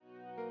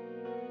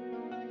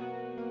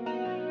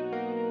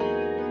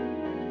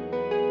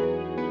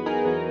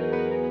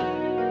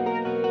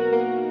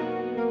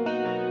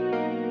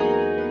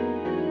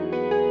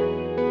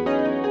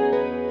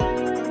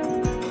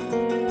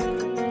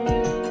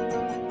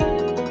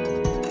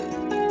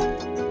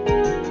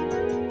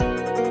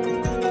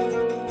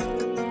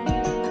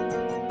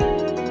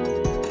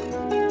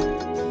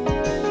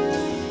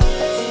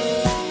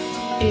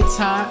It's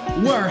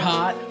hot, we're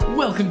hot.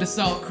 Welcome to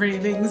Salt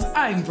Cravings.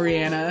 I'm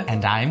Brianna.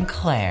 And I'm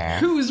Claire.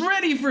 Who's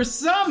ready for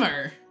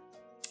summer?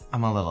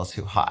 I'm a little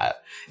too hot.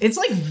 It's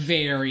like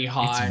very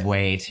hot. It's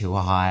way too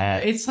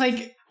hot. It's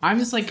like I'm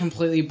just like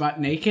completely butt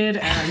naked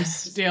and I'm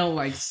still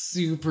like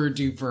super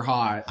duper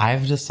hot.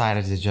 I've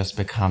decided to just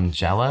become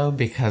Jello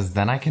because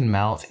then I can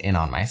melt in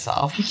on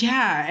myself.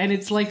 Yeah, and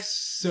it's like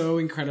so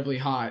incredibly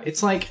hot.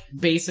 It's like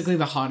basically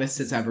the hottest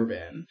it's ever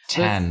been.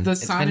 10. The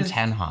sun It's is, been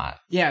 10 hot.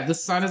 Yeah, the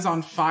sun is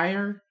on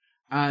fire.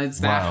 It's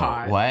that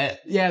hot.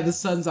 What? Yeah, the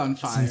sun's on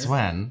fire. Since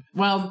when?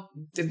 Well,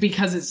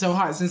 because it's so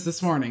hot since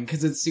this morning,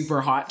 because it's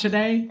super hot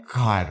today.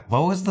 God,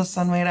 what was the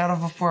sun made out of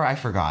before? I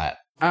forgot.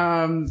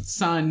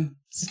 Sun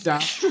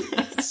stuff.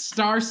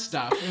 Star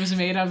stuff. It was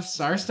made of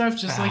star stuff,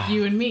 just like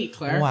you and me,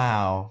 Claire.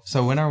 Wow.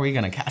 So when are we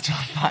going to catch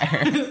on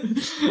fire?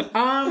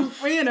 Well,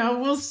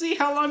 we'll see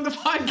how long the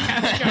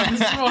podcast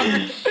goes for.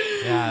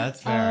 Yeah,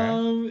 that's fair.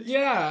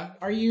 Yeah.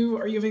 Are you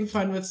having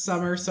fun with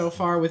summer so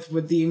far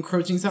with the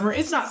encroaching summer?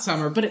 It's not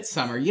summer, but it's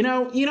summer. You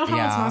know how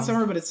it's not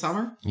summer, but it's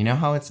summer? You know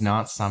how it's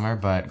not summer,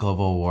 but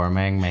global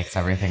warming makes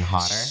everything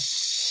hotter?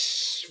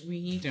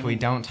 If we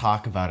don't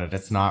talk about it,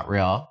 it's not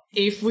real.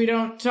 If we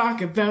don't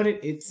talk about it,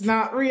 it's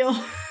not real.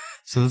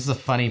 So this is a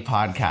funny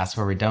podcast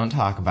where we don't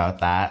talk about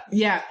that.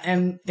 Yeah,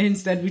 and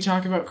instead we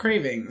talk about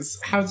cravings.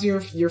 How's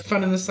your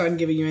fun in the sun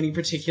giving you any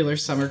particular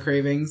summer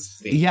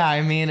cravings? Yeah,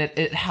 I mean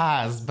it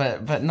has,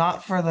 but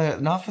not for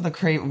the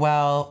crave.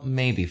 Well,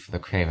 maybe for the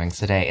cravings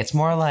today. It's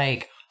more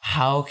like,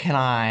 how can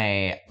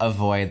I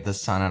avoid the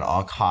sun at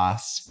all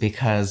costs?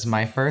 Because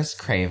my first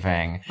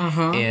craving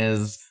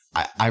is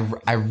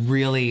I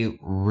really,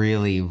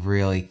 really,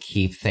 really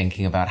keep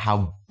thinking about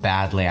how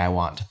badly I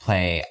want to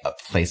play a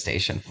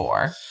PlayStation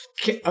 4.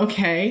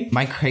 Okay.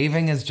 My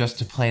craving is just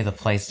to play the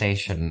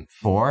PlayStation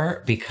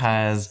 4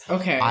 because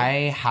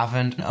I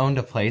haven't owned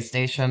a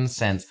PlayStation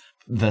since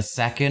the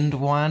second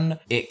one.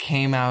 It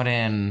came out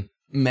in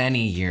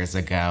many years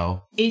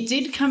ago. It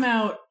did come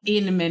out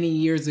in many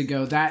years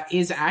ago. That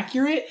is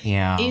accurate.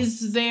 Yeah.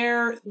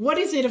 What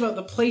is it about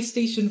the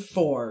PlayStation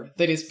 4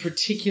 that is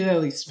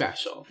particularly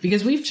special?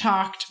 Because we've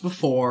talked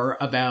before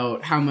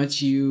about how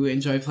much you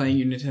enjoy playing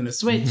your Nintendo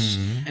Switch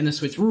and the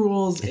Switch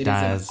rules. It is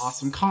an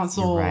awesome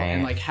console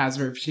and like has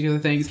very particular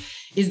things.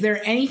 Is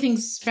there anything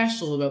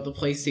special about the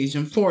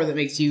PlayStation 4 that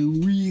makes you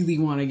really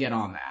want to get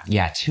on that?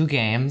 Yeah, 2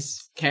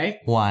 games. Okay.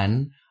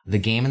 1, the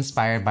game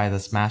inspired by the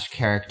Smash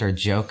character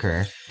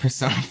Joker,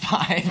 Persona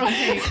 5.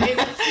 Okay,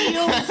 it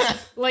feels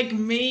like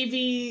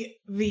maybe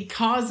the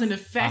cause and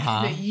effect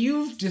that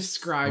you've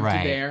described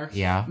there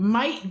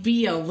might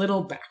be a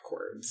little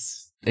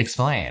backwards.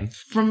 Explain.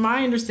 From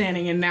my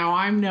understanding, and now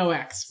I'm no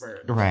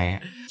expert.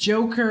 Right.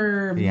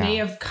 Joker may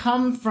have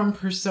come from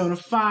Persona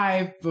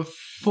 5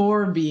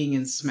 before being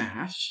in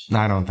Smash.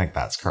 I don't think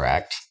that's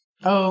correct.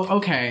 Oh,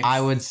 okay. I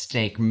would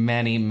stake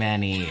many,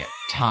 many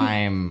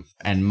time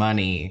and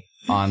money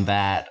on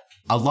that.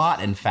 A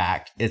lot, in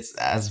fact. It's,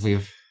 as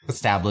we've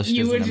established,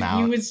 is an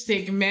amount. You would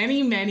stake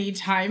many, many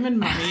time and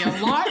money,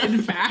 a lot,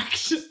 in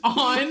fact,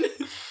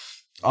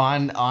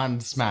 on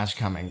Smash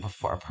coming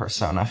before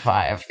Persona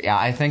 5. Yeah,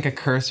 I think a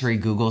cursory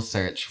Google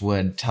search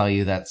would tell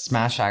you that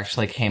Smash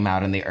actually came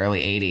out in the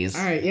early 80s.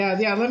 All right,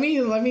 yeah. Let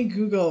me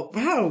Google.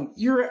 Wow,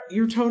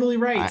 you're totally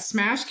right.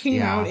 Smash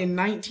came out in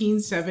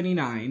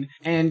 1979,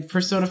 and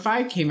Persona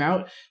 5 came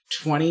out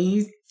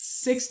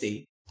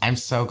 2060. I'm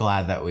so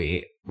glad that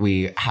we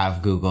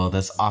have Google,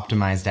 this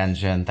optimized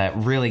engine that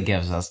really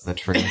gives us the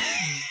truth.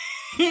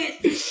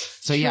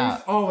 So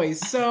Truth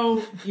always.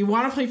 So you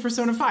want to play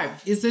Persona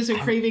 5. Is this a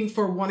craving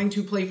for wanting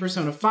to play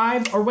Persona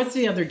 5? Or what's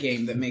the other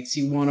game that makes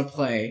you want to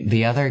play?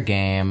 The other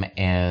game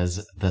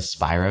is the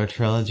Spyro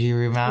Trilogy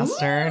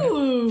Remastered.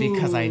 Ooh.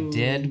 Because I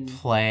did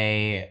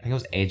play, I think it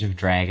was Age of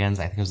Dragons.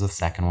 I think it was the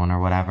second one or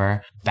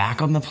whatever.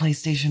 Back on the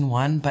PlayStation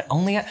 1, but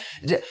only I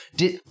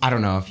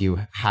don't know if you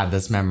had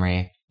this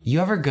memory. You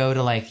ever go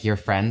to like your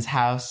friend's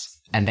house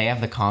and they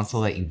have the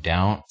console that you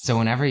don't? So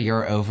whenever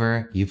you're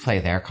over, you play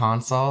their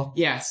console?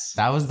 Yes.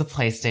 That was the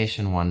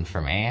PlayStation 1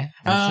 for me. And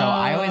so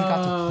I always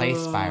got to play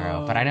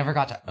Spyro, but I never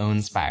got to own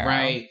Spyro.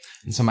 Right.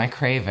 And so my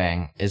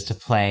craving is to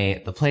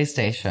play the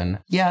PlayStation.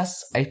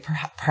 Yes,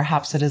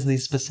 perhaps it is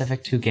these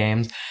specific 2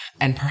 games,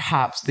 and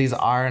perhaps these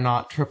are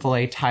not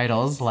AAA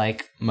titles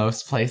like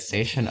most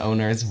PlayStation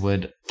owners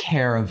would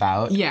care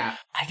about. Yeah.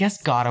 I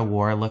guess God of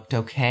War looked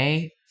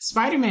okay.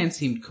 Spider-Man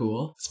seemed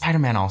cool.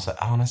 Spider-Man also,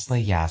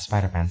 honestly, yeah,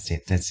 Spider-Man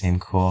did seem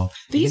cool.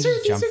 These are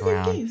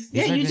good games.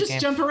 You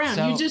just jump around.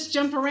 So, you just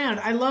jump around.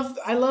 I love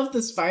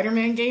the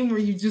Spider-Man game where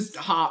you just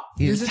hop.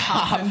 You just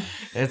hop.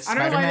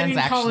 Spider-Man's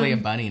actually a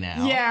bunny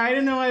now. Yeah, I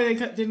don't know why they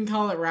didn't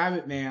call it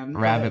Rabbit Man.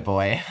 Rabbit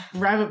Boy.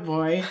 Rabbit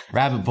Boy.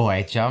 Rabbit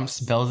Boy jumps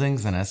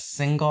buildings in a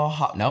single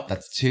hop. Nope,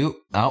 that's 2.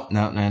 Oh,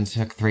 no, it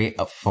took 3.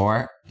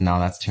 4. No,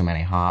 that's too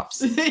many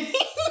hops.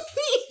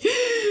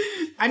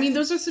 I mean,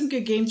 those are some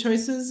good game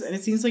choices, and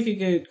it seems like a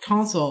good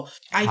console.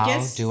 How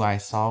do I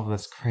solve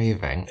this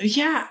craving?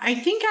 Yeah, I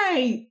think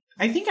I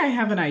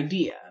have an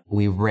idea.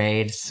 we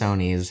raid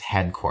Sony's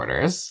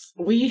headquarters.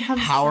 We have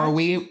how are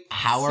we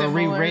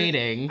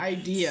raiding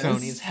ideas.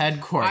 Sony's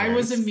headquarters? I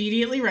was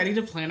immediately ready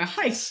to plan a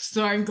heist,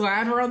 so I'm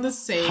glad we're on the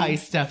same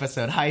heist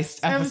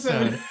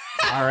episode.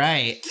 All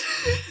right.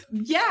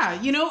 Yeah,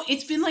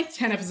 it's been like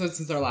 10 episodes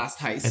since our last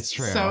heist. It's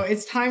true. So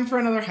it's time for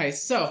another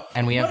heist.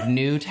 And we have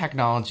new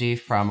technology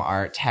from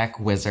our tech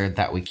wizard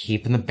that we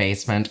keep in the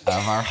basement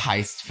of our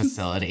heist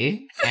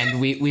facility. And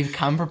we've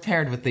come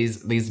prepared with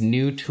these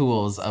new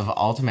tools of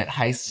ultimate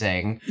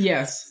heisting.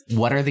 Yes.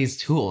 What are these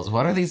tools?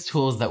 What are these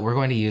tools that we're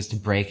going to use to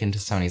break into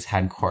Sony's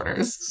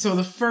headquarters? So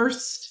the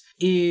first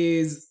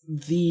is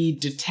the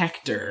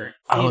detector.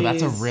 Oh,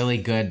 that's a really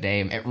good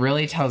name. It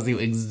really tells you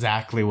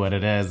exactly what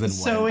it is and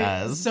what it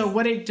does. So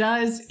what it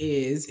does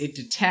is it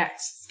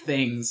detects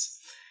things.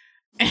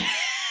 And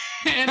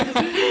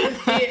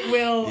it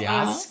will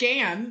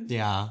scan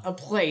a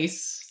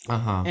place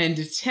and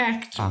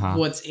detect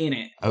what's in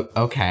it.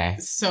 Okay.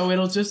 So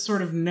it'll just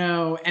sort of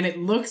know, and it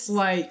looks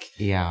like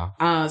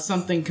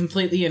something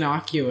completely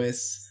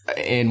innocuous.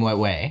 In what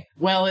way?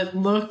 Well, it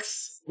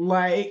looks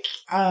like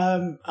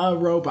a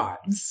robot.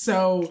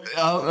 So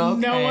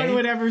no one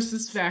would ever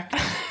suspect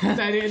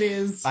that it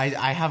is. I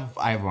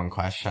have one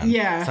question.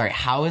 Yeah. Sorry,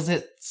 how is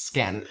it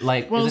scanned?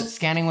 Like, is it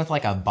scanning with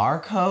like a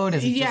barcode?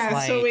 Is it just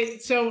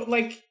like... so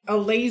like a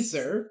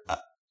laser.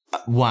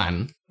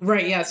 One.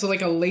 Right, yeah. So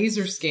like a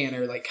laser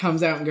scanner like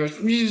comes out and goes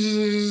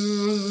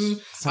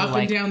up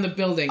and down the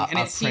building, and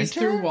it sees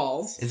through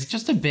walls. Is it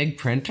just a big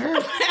printer?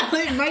 Well,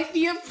 it might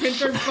be a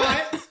printer,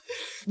 but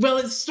well,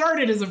 it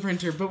started as a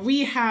printer, but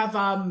we have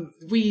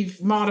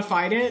we've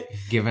modified it,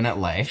 given it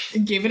life,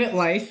 given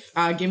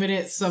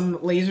it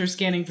some laser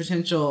scanning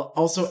potential,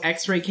 also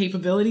X-ray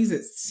capabilities.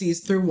 It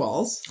sees through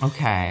walls.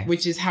 Okay,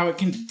 which is how it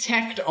can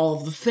detect all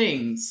of the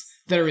things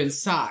that are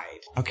inside.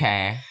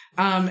 Okay.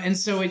 And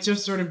so it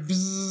just sort of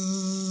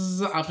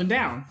bzzz up and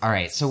down. All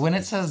right. So when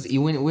it says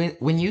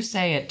when you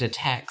say it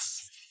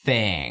detects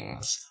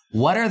things,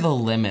 what are the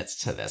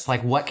limits to this?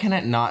 Like, what can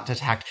it not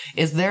detect?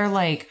 Is there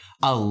like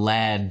a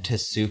lead to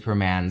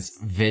Superman's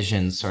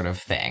vision sort of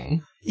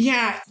thing?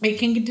 Yeah, it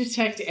can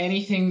detect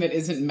anything that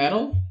isn't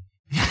metal.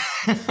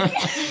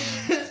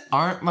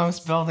 Aren't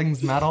most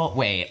buildings metal?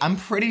 Wait, I'm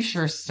pretty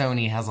sure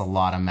Sony has a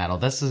lot of metal.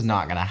 This is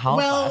not going to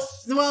help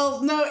us.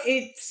 Well, no,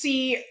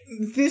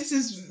 this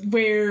is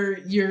where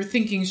you're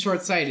thinking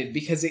short-sighted,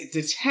 because it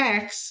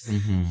detects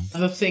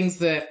the things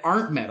that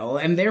aren't metal,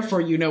 and therefore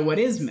you know what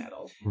is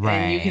metal. Right.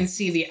 And you can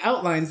see the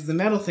outlines of the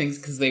metal things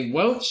because they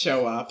won't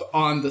show up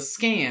on the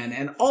scan.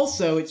 And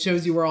also it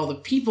shows you where all the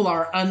people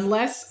are,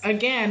 unless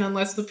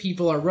the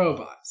people are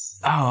robots.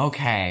 Oh,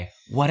 okay.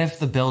 What if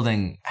the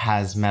building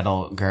has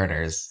metal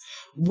girders?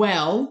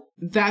 Well,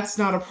 that's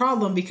not a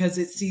problem because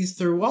it sees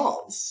through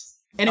walls.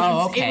 And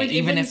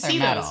even if they're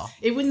metal.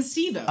 It wouldn't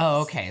see those.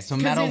 Oh, okay. So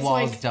metal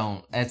walls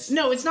don't. It's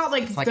not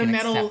like the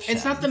metal. Exception.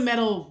 It's not the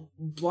metal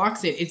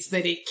blocks it. It's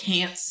that it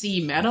can't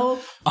see metal.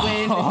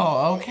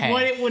 Okay.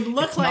 What it would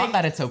look it's like. Not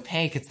that it's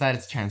opaque. It's that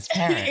it's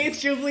transparent.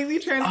 It's completely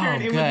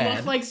transparent. It would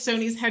look like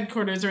Sony's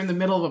headquarters are in the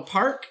middle of a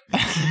park,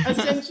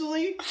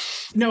 essentially.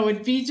 No,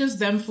 it'd be just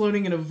them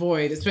floating in a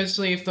void,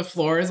 especially if the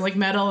floor is like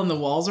metal and the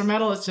walls are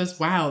metal. It's just,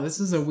 wow, this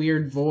is a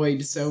weird void,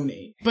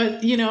 Sony.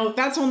 But,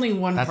 that's only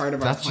one part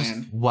of our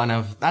plan.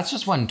 That's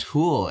just one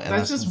tool.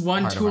 That's just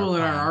one tool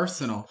in our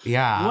arsenal.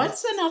 Yeah.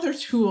 What's another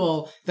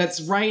tool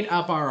that's right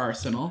up our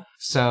arsenal?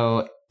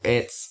 So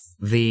it's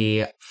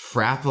the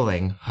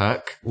grappling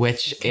hook,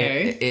 which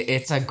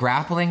it's a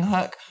grappling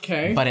hook,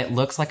 but it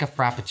looks like a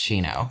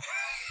frappuccino.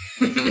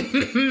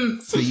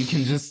 So you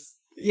can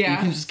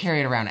just carry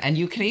it around, and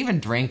you can even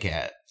drink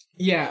it.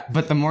 Yeah.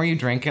 But the more you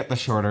drink it, the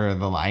shorter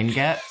the line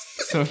gets.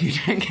 So if you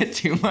drink it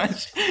too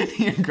much,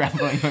 your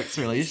grappling hook's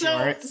really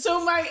short.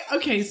 So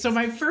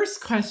my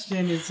first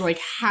question is like,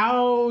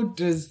 how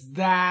does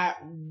that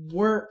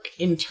work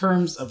in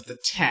terms of the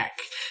tech?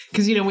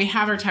 Because, we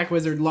have our tech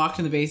wizard locked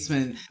in the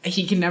basement.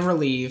 He can never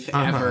leave,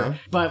 ever.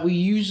 But we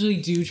usually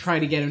do try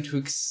to get him to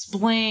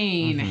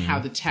explain how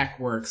the tech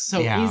works. So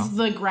is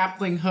the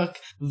grappling hook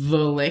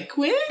the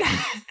liquid?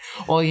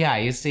 Well, yeah,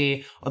 you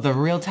see, the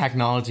real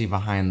technology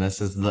behind this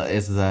is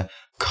the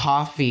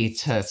coffee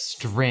to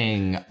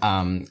string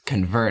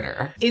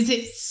converter. Is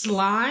it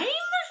slime?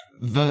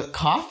 The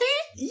coffee?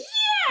 Yeah.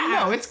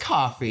 No, it's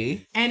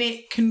coffee. And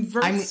it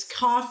converts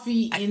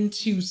coffee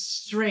into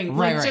string.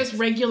 Right. Just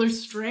regular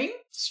string?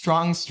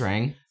 Strong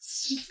string.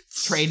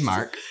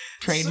 Trademark.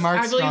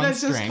 I believe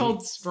that's just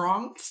called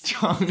strong.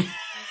 Strong.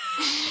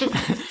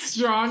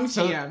 Strong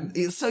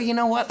TM. So you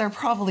know what? There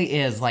probably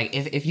is. Like,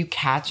 if you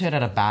catch it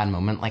at a bad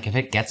moment, like if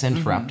it gets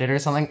interrupted or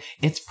something,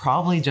 it's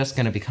probably just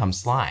going to become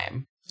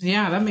slime.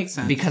 Yeah, that makes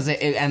sense. Because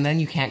and then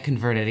you can't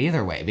convert it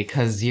either way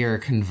because your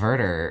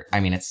converter, I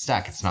mean, it's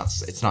stuck. It's not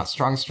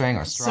strong string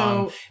or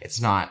strong. So, it's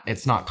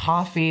not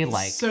coffee.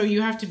 Like, so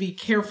you have to be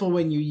careful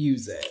when you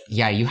use it.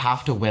 Yeah, you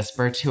have to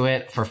whisper to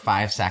it for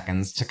 5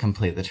 seconds to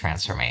complete the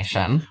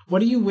transformation. What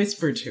do you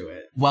whisper to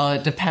it? Well,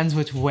 it depends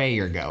which way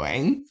you're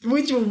going.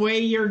 Which way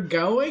you're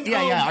going?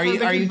 Yeah.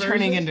 Are you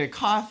turning into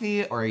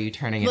coffee or are you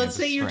turning into Let's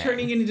say you're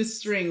turning into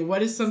string.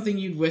 What is something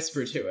you'd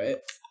whisper to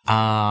it?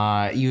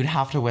 You'd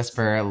have to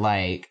whisper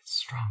like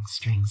strong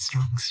string,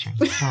 strong string,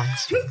 strong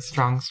string,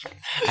 strong string.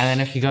 And then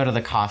if you go to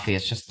the coffee,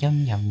 it's just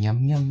yum, yum,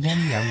 yum, yum,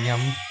 yum, yum, yum.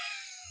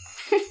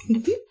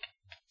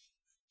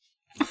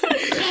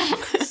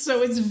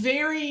 So it's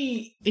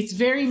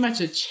very much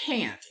a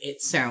chant,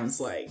 it sounds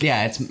like.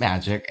 Yeah, it's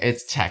magic.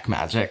 It's tech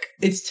magic.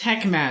 It's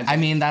tech magic. I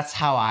mean, that's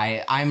how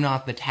I'm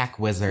not the tech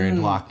wizard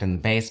locked in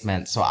the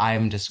basement, so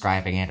I'm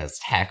describing it as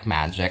tech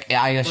magic.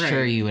 I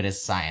assure you it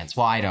is science.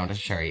 Well, I don't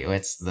assure you.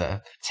 It's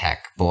the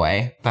tech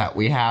boy that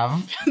we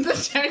have. The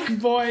tech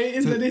boy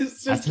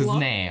that's his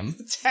name.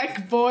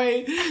 Tech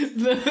boy.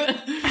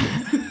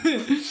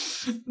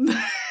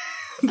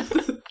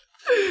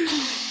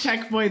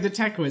 Tech boy, the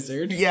tech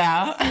wizard.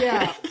 Yeah.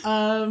 Yeah.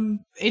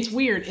 It's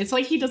weird. It's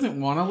like he doesn't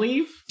want to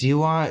leave. Do you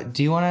want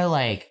to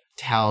like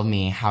tell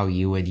me how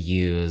you would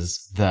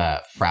use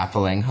the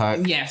Frappling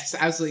hook? Yes,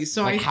 absolutely.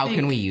 So like, how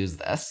can we use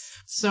this?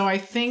 So I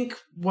think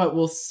what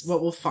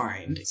we'll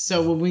find.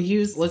 So when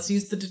let's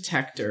use the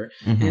detector,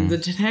 and the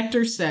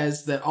detector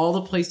says that all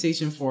the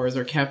PlayStation 4s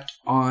are kept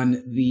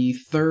on the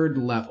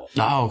 3rd level.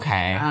 Oh,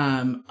 okay.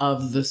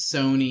 Of the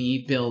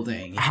Sony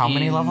building. How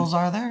many levels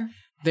are there?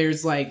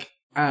 There's like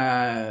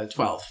 12.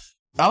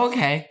 Oh,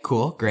 okay,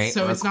 cool, great.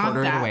 So it's not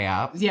that. A quarter of the way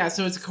up. Yeah,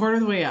 so it's a quarter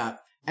of the way up.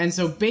 And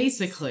so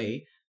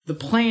basically, the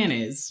plan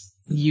is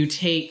you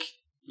take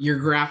your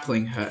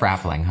grappling hook.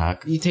 Frappling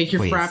hook. You take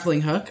your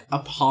Frappling hook.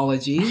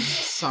 Apologies.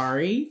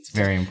 Sorry. It's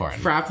very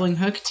important. Frappling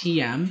hook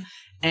TM.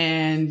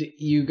 And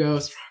you go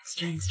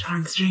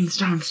strong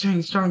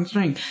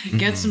string.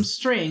 Get some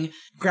string.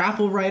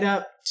 Grapple right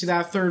up to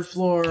that 3rd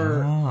floor.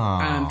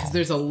 Because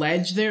there's a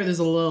ledge there. There's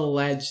a little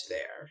ledge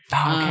there.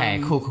 Okay,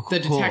 cool. The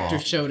detector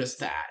showed us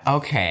that.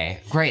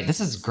 Okay, great. This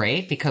is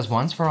great because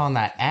once we're on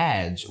that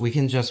edge, we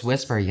can just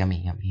whisper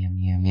yummy, yummy,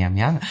 yummy, yummy, yummy,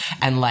 yummy.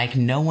 And like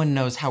no one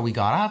knows how we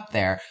got up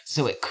there,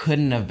 so it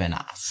couldn't have been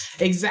us.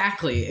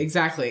 Exactly.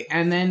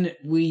 And then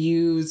we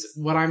use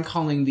what I'm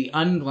calling the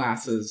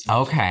unglasses.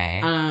 Okay.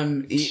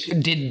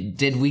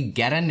 Did we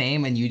get a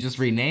name and you just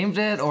renamed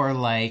it, or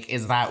like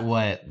is that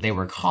what they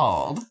were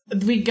called?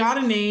 We got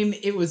a name.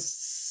 It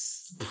was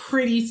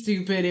pretty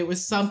stupid. It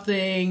was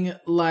something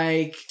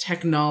like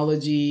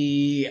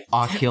technology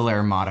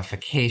ocular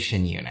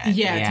modification unit.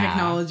 Yeah,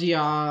 technology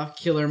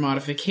ocular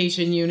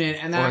modification unit,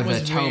 and that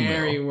was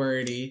very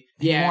wordy.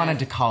 Yeah, you wanted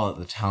to call it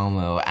the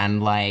Tomu,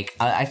 and like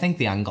I think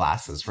the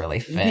unglasses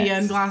really fits. The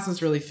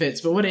unglasses really fits,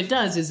 but what it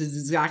does is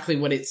exactly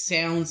what it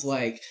sounds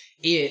like.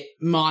 It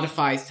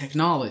modifies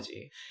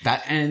technology.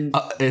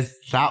 Is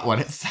that what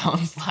it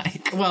sounds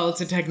like? Well,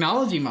 it's a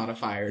technology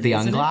modifier. The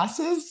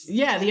unglasses?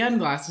 Yeah, the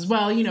unglasses.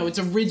 Well, its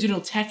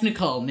original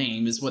technical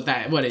name is what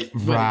it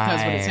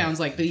sounds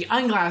like. But the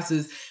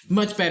unglasses,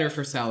 much better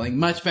for selling,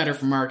 much better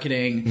for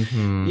marketing.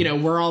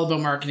 Mm-hmm. We're all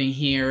about marketing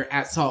here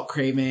at Salt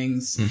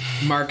Cravings.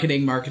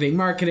 Marketing.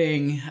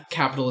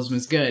 Capitalism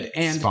is good.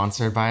 And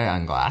sponsored by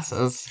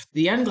unglasses.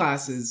 The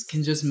unglasses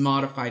can just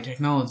modify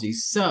technology.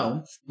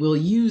 So we'll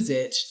use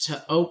it to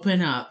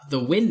open up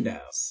the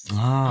windows.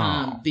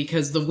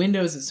 Because the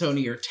windows at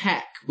Sony are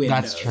tech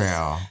windows. That's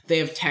true. They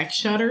have tech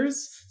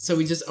shutters, so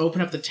we just open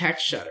up the tech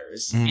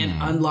shutters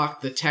and unlock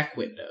the tech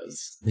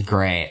windows.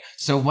 Great.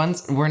 So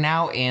once we're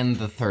now in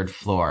the 3rd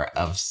floor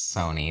of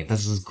Sony.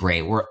 This is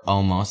great. We're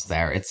almost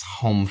there. It's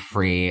home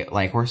free.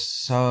 Like we're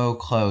so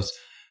close,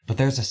 but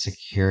there's a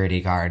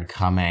security guard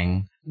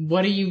coming.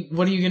 What are you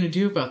going to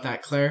do about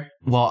that, Claire?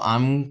 Well,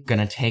 I'm going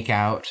to take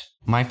out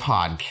my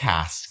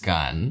podcast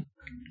gun.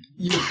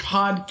 Your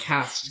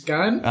podcast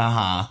gun?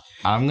 Uh-huh.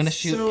 I'm gonna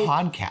shoot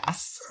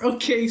podcasts.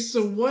 Okay,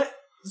 so what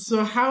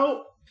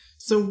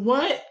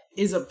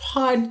is a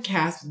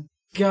podcast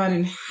gun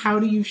and how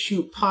do you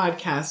shoot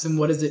podcasts and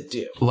what does it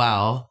do?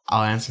 Well,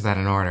 I'll answer that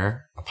in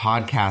order. A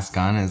podcast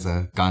gun is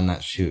a gun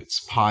that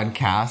shoots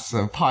podcasts.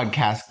 A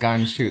podcast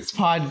gun shoots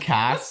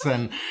podcasts,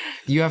 and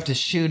you have to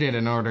shoot it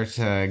in order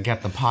to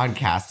get the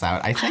podcasts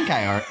out. I think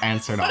I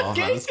answered all of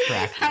those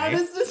correctly. How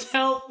does this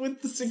help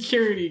with the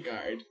security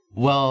guard?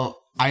 Well,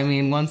 I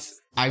mean,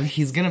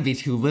 he's gonna be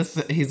too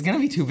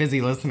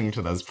busy listening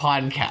to those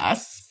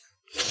podcasts.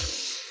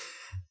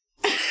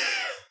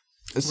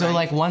 So right.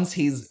 Like once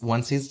he's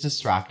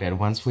distracted,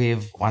 once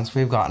we've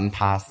gotten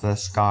past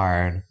this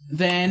guard,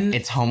 then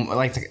it's home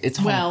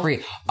home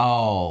free.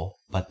 Oh,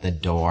 but the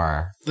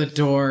door,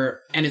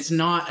 and it's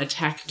not a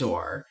tech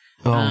door.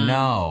 Oh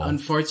no!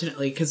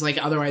 Unfortunately, because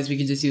otherwise we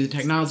could just use the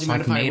technology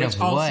modifier, which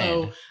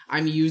also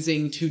I'm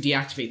using to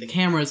deactivate the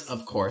cameras.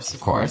 Of course.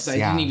 I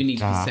didn't even need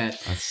to set.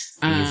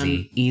 That's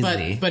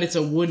easy. But it's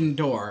a wooden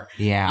door.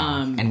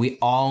 Yeah, and we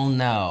all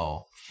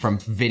know from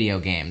video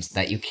games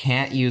that you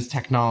can't use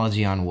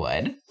technology on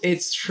wood.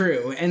 It's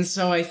true. And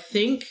so I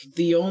think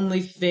the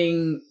only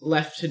thing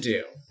left to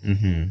do,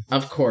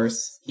 of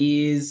course,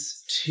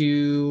 is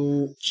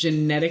to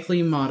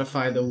genetically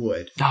modify the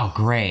wood. Oh,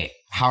 great.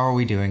 How are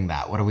we doing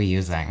that? What are we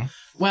using?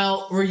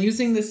 Well, we're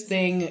using this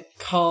thing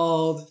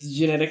called the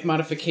Genetic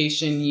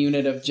Modification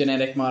Unit of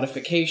Genetic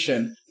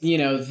Modification. You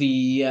know,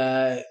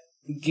 the,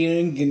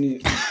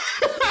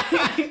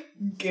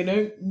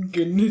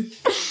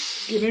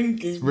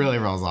 It really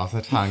rolls off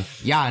the tongue.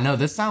 Yeah, no,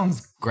 this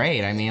sounds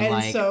great. I mean,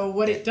 and so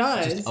what it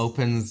does... just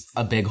opens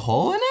a big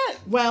hole in it?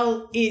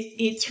 Well,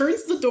 it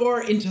turns the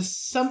door into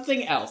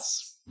something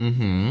else.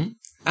 And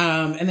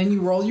then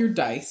you roll your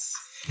dice.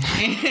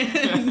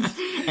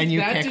 And you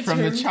pick from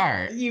the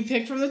chart. You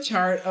pick from the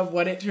chart of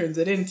what it turns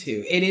it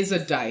into. It is a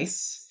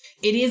dice.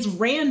 It is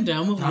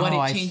random what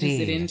it changes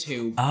it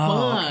into.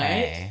 Oh, but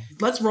okay.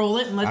 Let's roll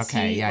it and let's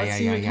see what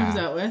it comes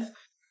out with.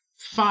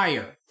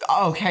 Fire.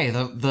 Okay,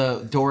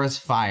 the door is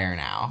fire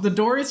now. The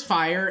door is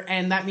fire,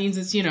 and that means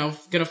it's,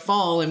 gonna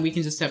fall, and we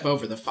can just step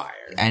over the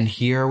fire. And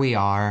here we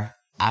are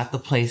at the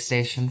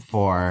PlayStation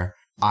 4.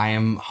 I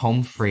am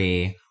home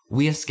free.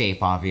 We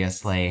escape,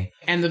 obviously.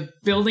 And the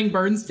building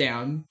burns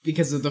down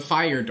because of the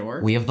fire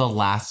door. We have the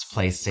last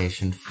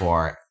PlayStation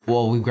 4.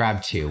 Well, we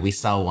grabbed 2. We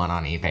sell one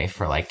on eBay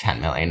for like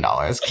 $10 million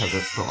because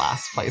it's the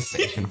last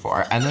PlayStation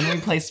 4. And then we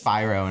play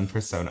Spyro and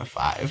Persona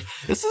 5.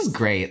 This is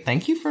great.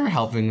 Thank you for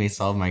helping me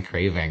solve my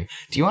craving.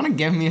 Do you want to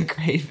give me a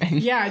craving?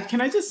 Yeah,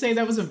 can I just say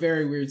that was a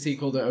very weird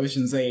sequel to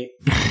Ocean's 8?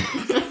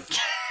 I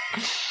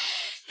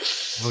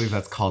believe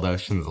that's called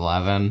Ocean's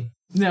 11.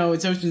 No,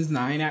 it's Ocean's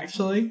 9,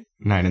 actually.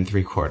 9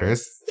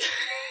 3/4.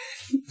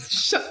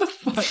 Shut the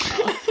fuck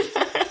up.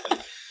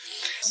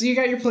 So you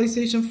got your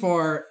PlayStation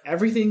 4.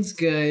 Everything's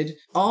good.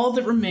 All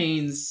that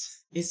remains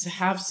is to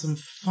have some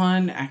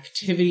fun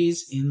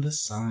activities in the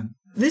sun.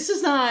 This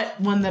is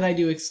not one that I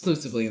do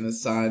exclusively in the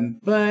sun,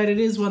 but it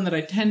is one that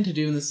I tend to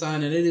do in the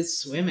sun, and it is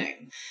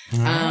swimming.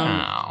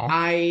 Wow.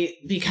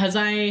 Because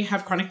I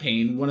have chronic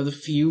pain, one of the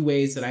few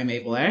ways that I'm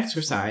able to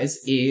exercise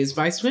is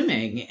by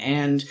swimming,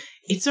 and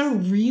it's a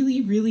really,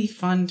 really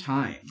fun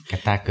time.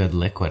 Get that good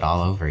liquid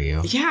all over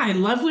you. Yeah, I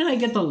love when I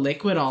get the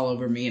liquid all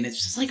over me, and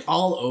it's just like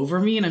all over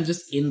me, and I'm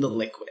just in the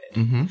liquid.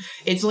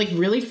 It's like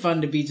really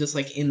fun to be just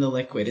like in the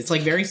liquid. It's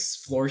like very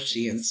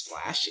splorshy and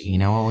splashy. You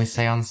know what we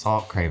say on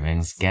Salt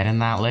Cravings? Get in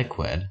that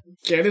liquid.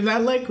 Get in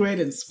that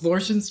liquid and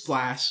splorsh and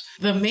splash.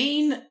 The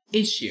main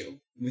issue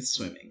with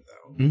swimming,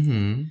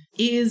 though,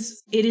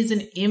 is it is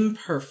an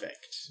imperfect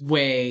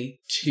way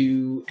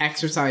to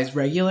exercise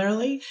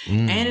regularly,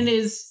 and it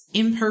is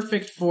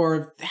imperfect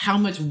for how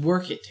much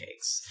work it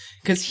takes.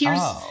 Because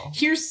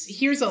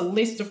here's a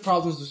list of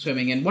problems with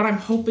swimming, and what I'm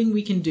hoping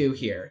we can do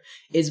here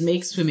is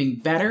make swimming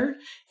better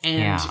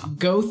and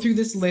go through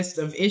this list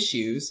of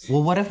issues.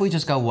 Well, what if we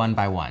just go one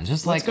by one?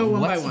 Just Let's go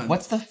one by one.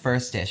 What's the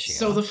first issue?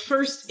 So the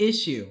first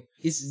issue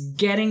is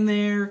getting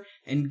there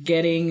and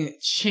getting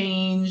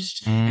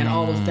changed and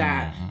all of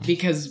that,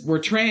 because we're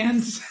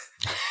trans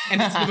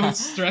and it's the most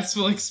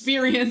stressful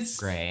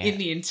experience in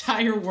the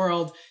entire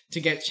world to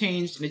get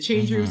changed in a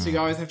change room, so you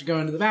always have to go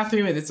into the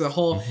bathroom, and it's a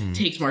whole,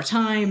 takes more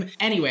time.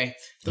 Anyway,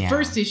 the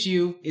first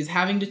issue is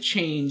having to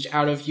change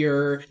out of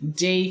your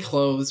day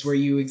clothes where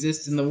you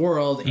exist in the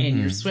world and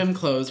your swim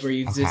clothes where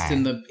you exist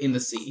in the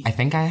sea. I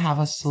think I have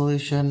a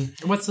solution.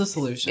 What's the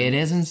solution? It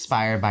is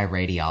inspired by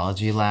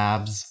radiology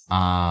labs.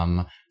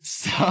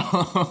 So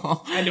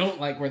I don't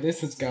like where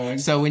this is going.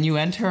 So when you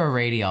enter a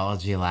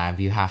radiology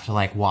lab, you have to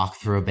like walk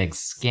through a big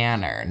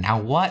scanner. Now,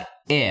 what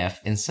if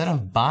instead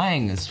of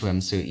buying a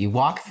swimsuit, you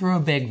walk through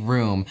a big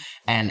room,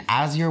 and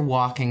as you're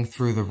walking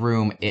through the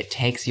room, it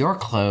takes your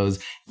clothes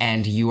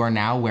and you are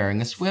now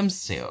wearing a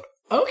swimsuit?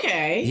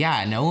 Okay.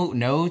 Yeah,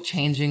 no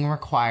changing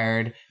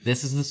required.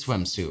 This is the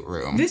swimsuit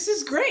room. This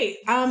is great.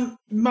 My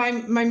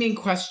main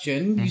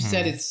question, you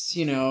said it's,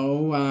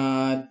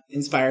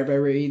 inspired by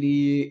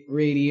radiology.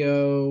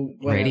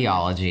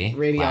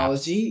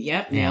 Labs.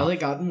 Yep, nailed it,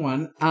 gotten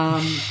one.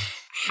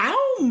 How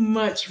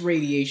much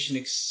radiation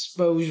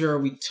exposure are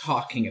we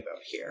talking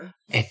about here?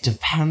 It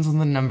depends on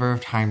the number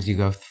of times you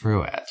go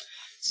through it.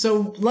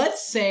 So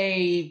let's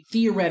say,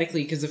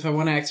 theoretically, because if I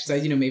want to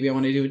exercise, maybe I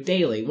want to do it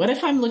daily. What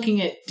if I'm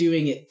looking at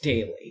doing it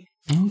daily?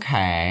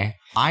 Okay.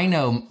 I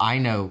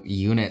know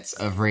units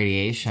of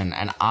radiation,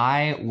 and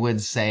I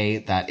would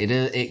say that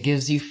it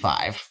gives you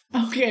 5.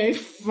 Okay,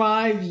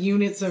 5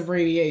 units of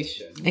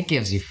radiation. It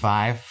gives you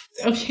 5.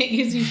 Okay, it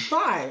gives you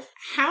 5.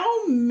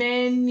 How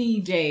many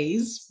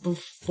days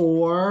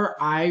before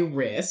I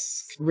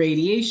risk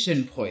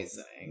radiation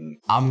poisoning?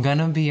 I'm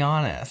gonna be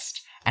honest.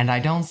 And I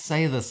don't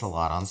say this a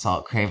lot on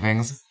Salt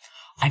Cravings.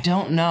 I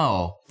don't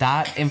know.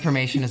 That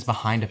information is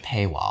behind a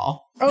paywall.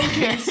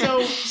 Okay,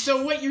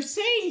 so what you're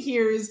saying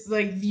here is,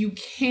 like, you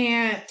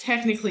can't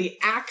technically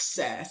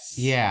access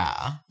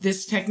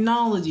this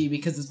technology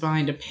because it's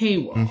behind a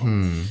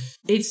paywall.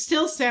 It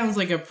still sounds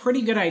like a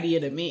pretty good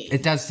idea to me.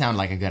 It does sound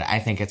like I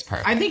think it's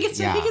perfect. I think it's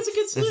a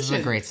good solution. This is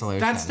a great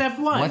solution. That's step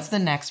 1. What's the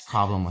next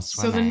problem with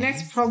swimming? So the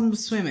next problem with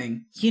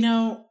swimming,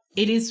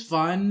 it is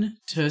fun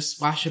to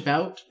splash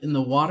about in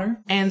the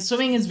water. And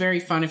swimming is very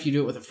fun if you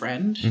do it with a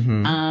friend.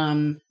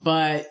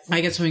 But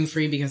I get swimming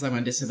free because I'm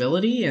on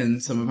disability,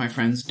 and some of my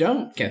friends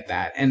don't get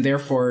that. And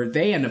therefore,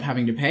 they end up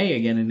having to pay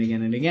again and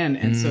again and again.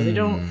 And so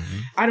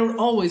I don't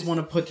always want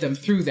to put them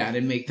through that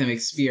and make them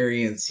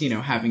experience,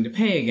 having to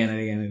pay again and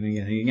again and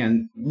again and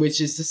again, which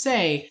is to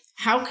say,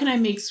 how can I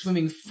make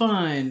swimming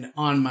fun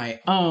on my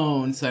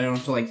own so I don't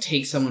have to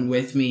take someone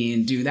with me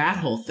and do that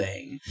whole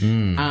thing?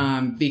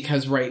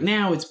 Because right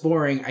now it's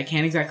boring. I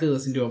can't exactly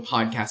listen to a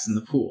podcast in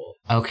the pool.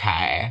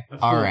 Okay.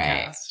 All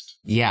right. Cast.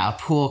 Yeah, a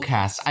pool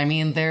cast. I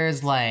mean,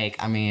 there's buy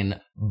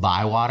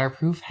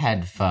waterproof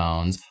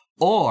headphones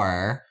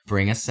or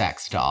bring a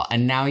sex doll.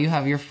 And now you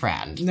have your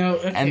friend. No,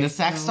 okay, and the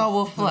sex doll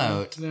will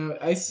float. No,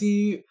 I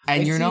see.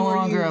 And you're no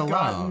longer I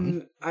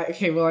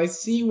alone.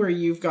 see where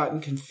you've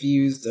gotten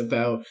confused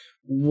about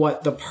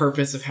what the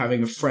purpose of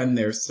having a friend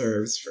there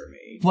serves for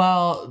me.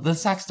 Well, the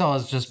sex doll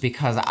is just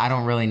because I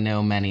don't really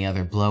know many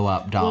other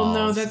blow-up dolls.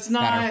 Well, no, that's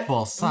not that are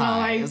full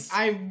size.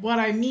 Well, what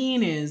I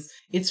mean is,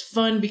 it's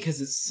fun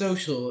because it's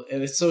social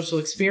and a social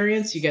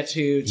experience. You get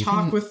to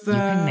talk with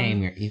them.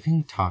 You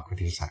can talk with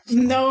your sex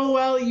doll. No,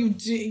 well,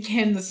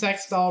 can the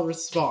sex doll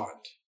respond?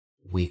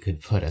 We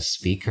could put a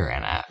speaker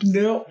in it.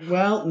 No.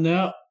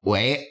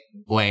 Wait.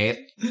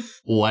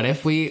 What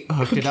if we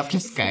hooked it up to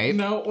Skype?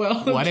 No,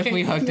 well, What if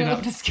we hooked it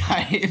up to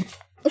Skype?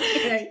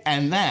 Okay.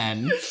 And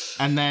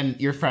then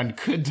your friend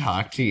could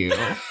talk to you.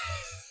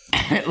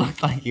 And it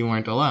looked like you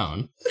weren't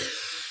alone.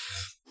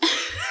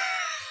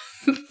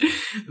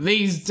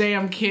 These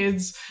damn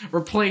kids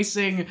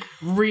replacing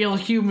real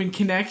human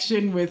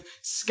connection with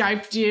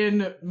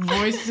Skyped-in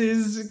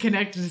voices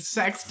connected to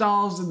sex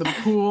dolls in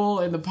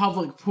the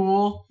public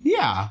pool.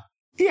 Yeah,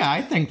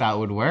 I think that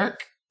would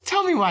work.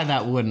 Tell me why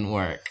that wouldn't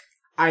work.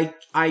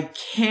 I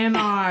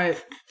cannot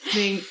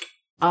think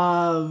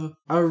of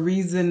a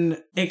reason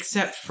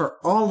except for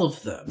all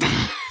of them.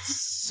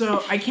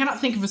 So I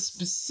cannot think of a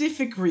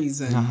specific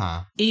reason.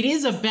 It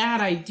is a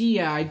bad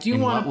idea. I do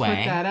want to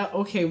put that out.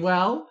 Okay,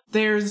 well,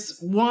 there's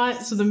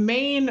one. So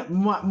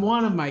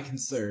one of my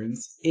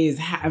concerns is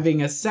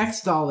having a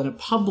sex doll in a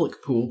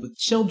public pool with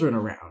children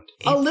around.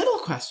 A little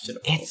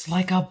questionable. It's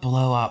like a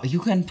blow up. You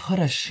can put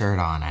a shirt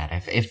on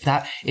it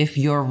if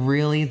you're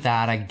really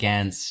that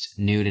against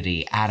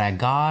nudity at a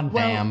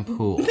goddamn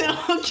pool.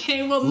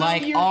 Okay, well,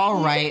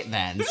 all right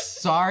then.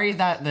 Sorry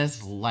that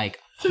this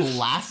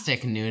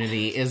plastic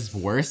nudity is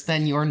worse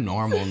than your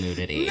normal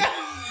nudity.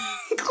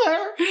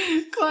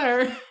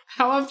 Claire,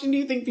 how often do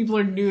you think people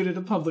are nude at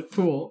a public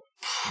pool?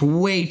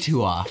 Way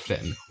too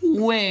often.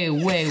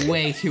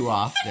 Way too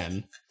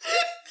often.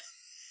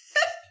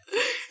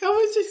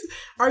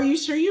 Are you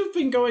sure you've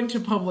been going to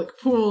public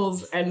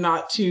pools and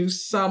not to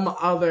some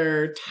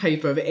other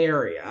type of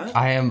area?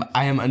 I am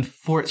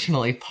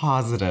unfortunately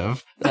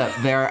positive that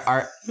there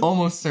are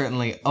almost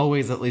certainly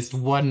always at least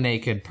one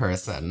naked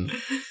person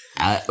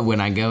when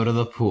I go to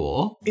the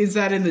pool. Is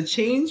that in the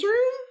change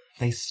room?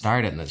 They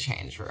start in the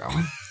change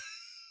room.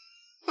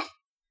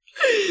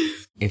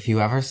 If you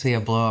ever see a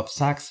blow-up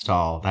sex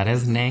doll that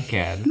is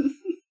naked,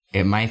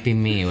 it might be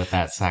me with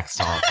that sex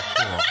doll at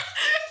the pool.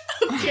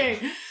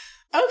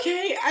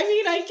 Okay, I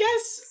mean, I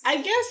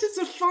guess it's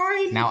a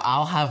fine... Now,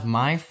 I'll have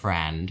my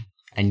friend,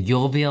 and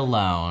you'll be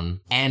alone,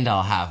 and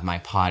I'll have my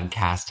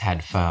podcast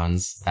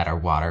headphones that are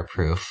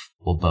waterproof.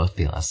 We'll both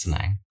be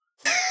listening.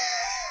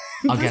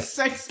 The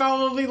sex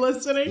doll will be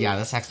listening? Yeah,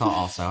 the sex doll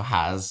also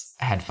has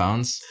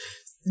headphones.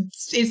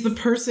 Is the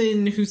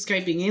person who's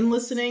Skyping in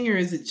listening, or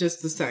is it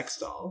just the sex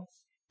doll?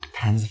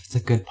 Depends if it's a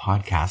good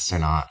podcast or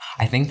not.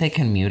 I think they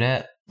can mute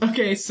it.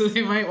 Okay, so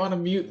they might want to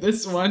mute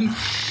this one.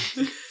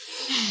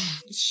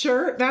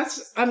 Sure,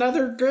 that's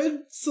another good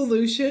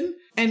solution.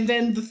 And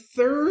then the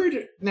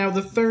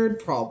third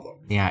problem.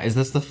 Yeah, is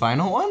this the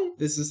final one?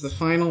 This is the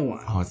final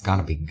one. Oh, it's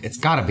gotta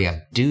be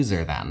a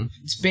doozer then.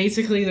 It's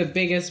basically the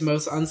biggest,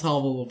 most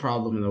unsolvable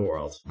problem in the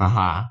world.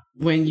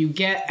 When you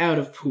get out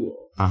of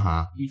pool,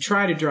 you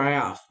try to dry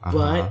off,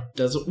 but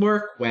doesn't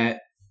work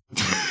wet.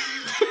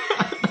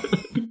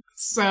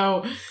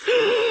 So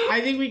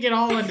I think we can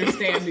all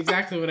understand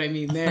exactly what I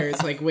mean there.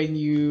 It's like when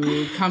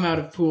you come out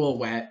of pool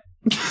wet.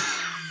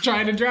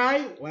 Trying to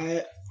dry,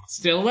 wet.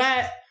 Still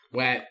wet,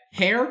 wet.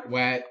 Hair,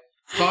 wet.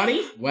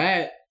 Body,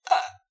 wet.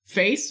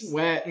 Face,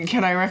 wet.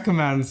 Can I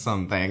recommend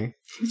something?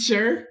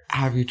 Sure.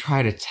 Have you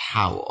tried a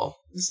towel?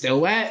 Still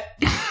wet.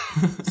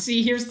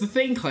 See, here's the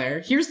thing,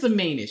 Claire. Here's the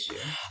main issue.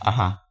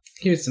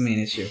 Here's the main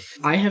issue.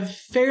 I have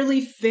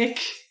fairly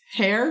thick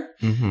hair,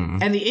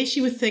 and the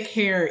issue with thick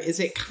hair is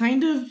it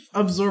kind of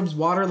absorbs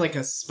water like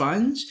a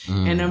sponge,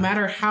 and no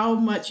matter how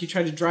much you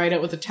try to dry it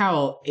out with a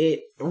towel,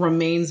 it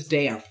remains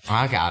damp.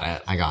 I got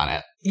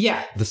it.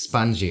 Yeah. The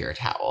spongier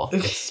towel.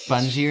 It's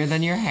spongier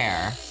than your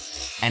hair,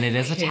 and it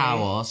is a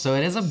towel, so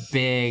it is a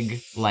big,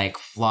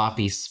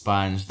 floppy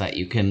sponge that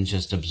you can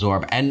just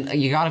absorb. And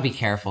you gotta be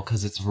careful,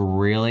 because it's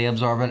really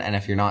absorbent, and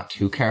if you're not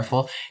too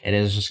careful, it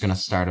is just gonna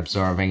start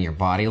absorbing your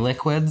body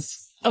liquids.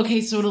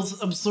 Okay, so it'll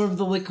absorb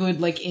the liquid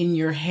like in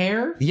your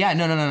hair? Yeah,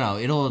 no.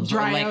 It'll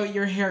Dry like, out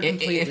your hair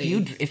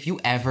completely. If you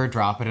ever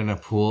drop it in a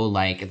pool,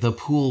 like the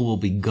pool will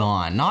be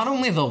gone. Not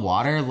only the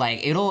water,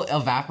 like it'll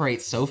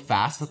evaporate so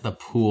fast that the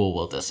pool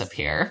will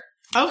disappear.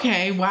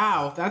 Okay,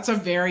 wow. That's a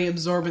very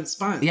absorbent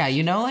sponge. Yeah,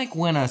 you know like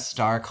when a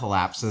star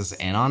collapses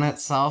in on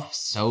itself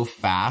so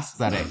fast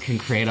that it can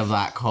create a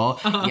black hole?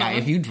 Yeah,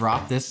 if you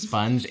drop this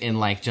sponge in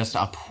like just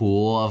a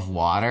pool of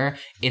water,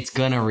 it's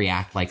gonna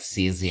react like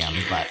cesium,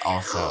 but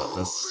also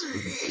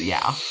this,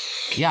 yeah.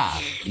 Yeah,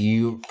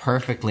 you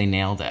perfectly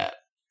nailed it.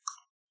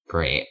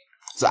 Great.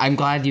 So I'm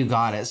glad you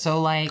got it.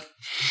 So like,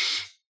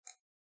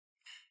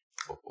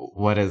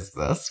 what is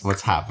this?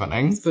 What's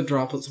happening? It's the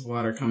droplets of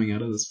water coming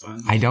out of the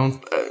sponge. I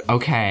don't...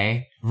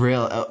 okay.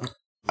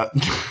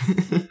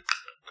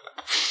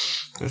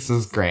 This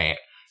is great.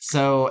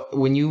 So,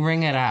 when you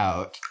wring it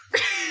out...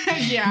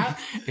 Yeah.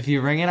 If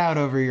you wring it out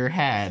over your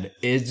head,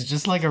 it's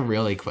just like a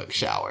really quick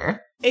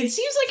shower. It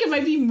seems like it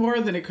might be more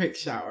than a quick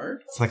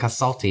shower. It's like a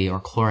salty or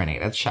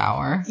chlorinated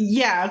shower.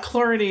 Yeah, a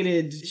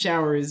chlorinated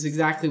shower is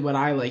exactly what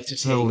I like to take.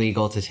 It's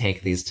illegal to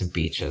take these to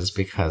beaches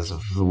because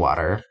of the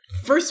water.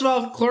 First of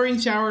all,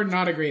 chlorine shower,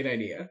 not a great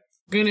idea.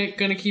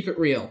 Gonna keep it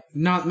real.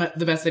 Not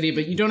the best idea,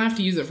 but you don't have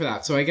to use it for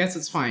that, so I guess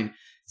it's fine.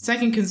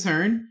 Second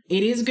concern,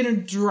 it is gonna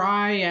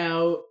dry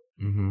out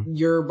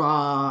your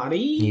body.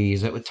 You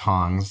use it with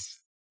tongs.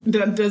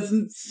 That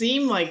doesn't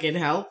seem like it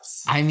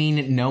helps. I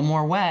mean, no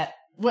more wet.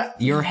 What?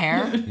 Your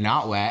hair,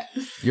 not wet.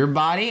 Your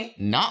body,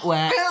 not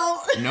wet.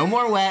 Well, no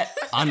more wet,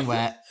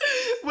 unwet.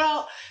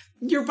 Well,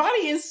 your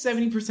body is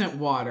 70%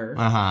 water.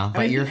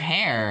 But your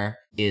hair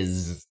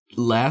is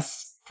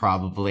less,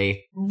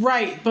 probably.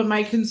 Right, but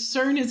my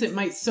concern is it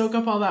might soak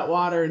up all that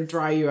water and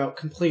dry you out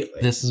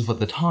completely. This is what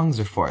the tongs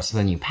are for, so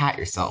then you pat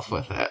yourself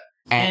with it.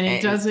 And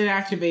it doesn't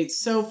activate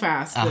so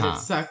fast that it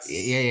sucks.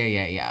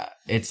 Yeah.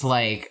 It's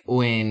like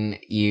when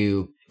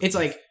you... It's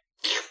like...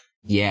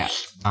 Yeah.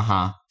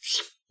 Got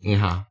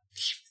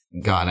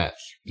it.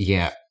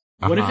 Yeah.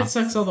 What if it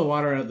sucks all the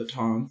water out of the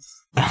tongs?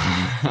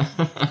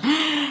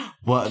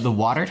 What, the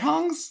water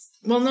tongs?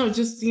 Well, no,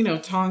 just,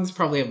 tongs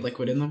probably have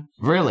liquid in them.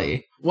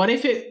 Really? What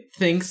if it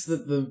thinks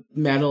that the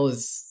metal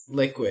is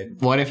liquid?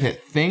 What if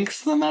it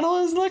thinks the metal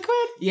is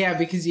liquid? Yeah,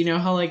 because you know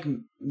how, like,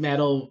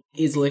 metal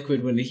is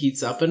liquid when it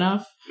heats up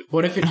enough?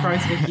 What if it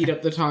tries to heat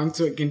up the tongs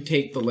so it can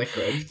take the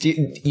liquid?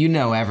 You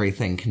know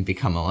everything can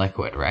become a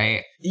liquid,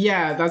 right?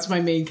 Yeah, that's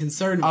my main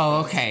concern.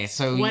 Okay,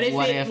 so what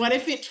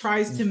if it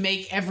tries to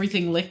make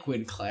everything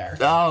liquid, Claire?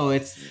 Oh,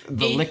 it's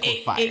the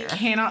liquefier. It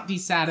cannot be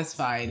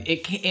satisfied.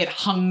 It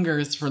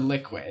hungers for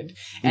liquid,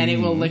 and it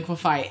will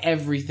liquefy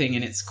everything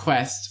in its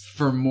quest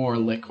for more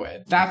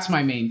liquid. That's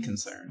my main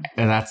concern.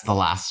 And that's the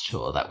last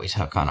tool that we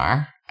took on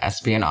our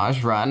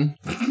espionage run.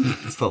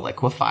 It's the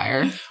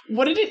liquefier.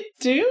 What did it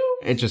do?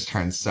 It just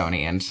turned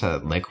Sony into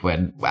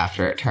liquid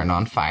after it turned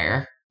on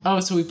fire. Oh,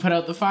 so we put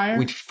out the fire?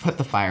 We put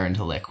the fire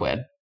into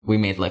liquid. We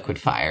made liquid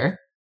fire.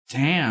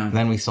 Damn.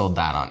 Then we sold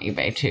that on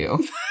eBay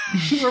too.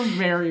 We're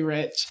very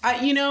rich.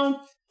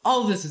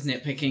 All of this is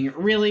nitpicking.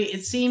 Really,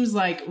 it seems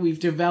like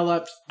we've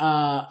developed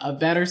a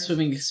better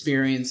swimming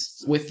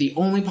experience with the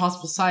only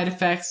possible side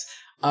effects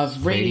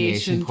of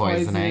radiation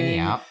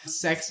poisoning,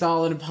 sex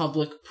doll in a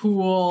public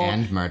pool.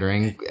 And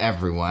murdering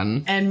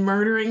everyone.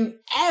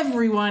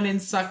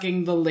 And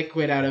sucking the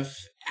liquid out of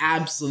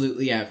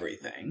absolutely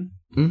everything.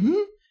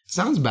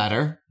 Sounds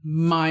better.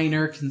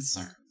 Minor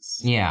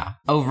concerns. Yeah.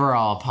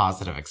 Overall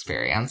positive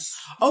experience.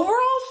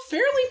 Overall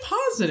fairly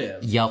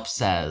positive. Yelp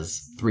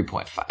says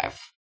 3.5.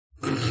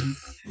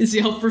 Is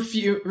Yelp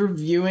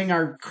reviewing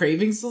our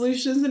craving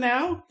solutions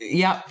now?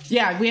 Yep.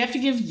 Yeah, we have to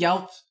give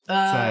Yelp... it's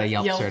a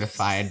Yelp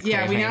certified craving.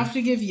 Yeah, we now have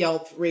to give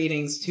Yelp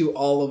ratings to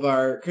all of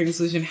our craving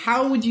solution.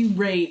 How would you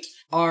rate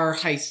our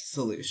heist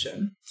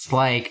solution? It's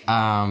like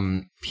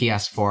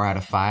PS4 out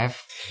of 5.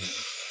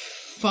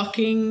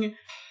 Fucking...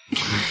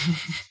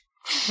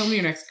 Tell me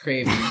your next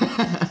craving.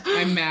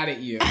 I'm mad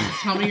at you.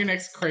 Tell me your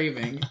next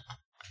craving.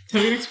 Tell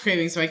me your next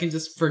craving so I can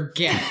just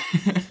forget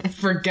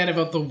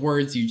about the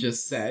words you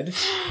just said.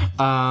 So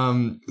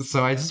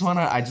I just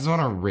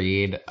wanna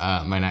read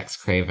my next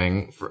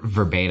craving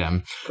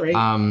verbatim. Great.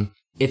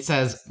 It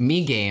says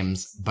me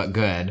games but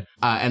good,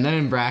 and then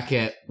in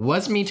bracket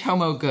was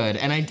Miitomo good?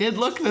 And I did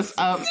look this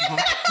up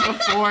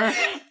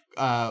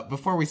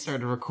before we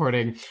started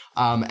recording,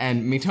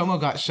 and Miitomo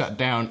got shut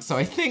down. So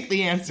I think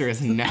the answer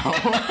is no.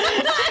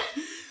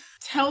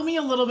 Tell me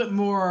a little bit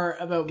more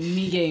about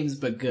Me Games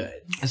But Good.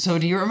 So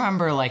do you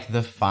remember like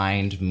the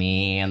Find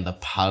Me and the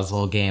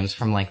puzzle games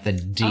from like the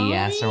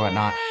DS or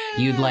whatnot?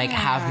 You'd like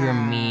have your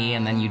Me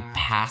and then you'd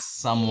pass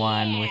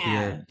someone with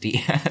your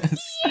DS.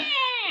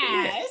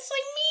 Yeah, it's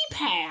like Me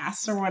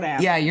Pass or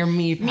whatever. Yeah, your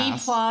Me Pass. Me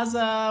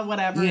Plaza,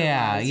 whatever.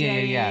 Yeah.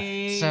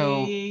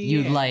 So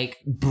you'd like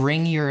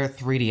bring your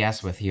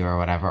 3DS with you or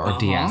whatever, or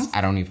DS.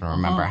 I don't even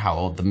remember how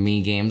old the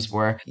Me games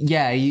were.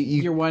 Yeah,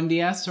 your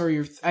 1DS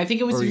or I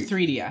think it was your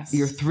 3DS.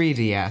 Your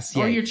 3DS.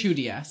 Yeah. Or your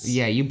 2DS.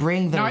 Yeah, you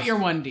bring those. Not your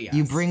 1DS.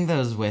 You bring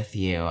those with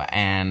you,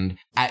 and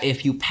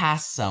if you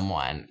passed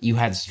someone, you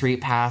had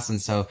street pass,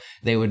 and so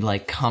they would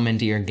like come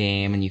into your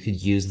game and you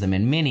could use them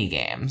in mini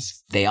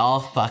games. They all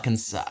fucking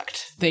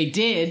sucked. They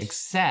did.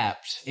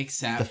 Except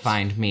the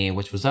Find Me,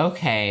 which was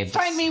okay.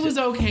 Find Me was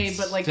okay,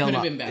 but like could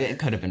have been better. It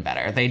could have been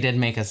better. They did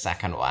make a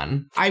second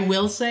one. I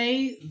will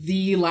say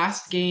the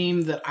last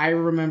game that I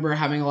remember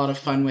having a lot of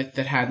fun with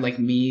that had like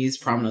Mii's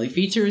prominently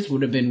features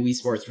would have been Wii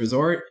Sports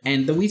Resort.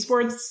 And the Wii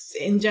Sports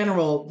in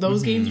general,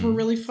 those games were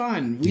really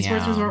fun. Wii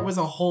Sports Resort was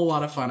a whole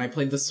lot of fun. I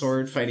played the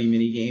sword fighting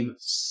minigame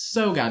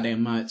so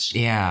goddamn much.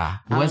 Yeah.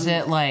 Was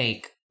it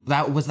like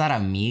that? Was that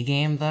a Mii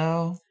game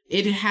though?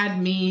 It had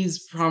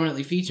Mii's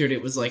prominently featured.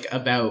 It was like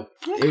about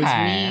it was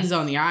Mii's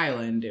on the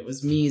island. It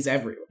was Mii's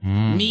everywhere.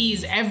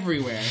 Mii's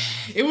everywhere.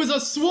 It was a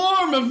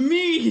swarm of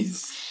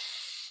Mii's.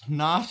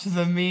 Not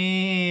the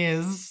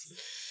Mii's.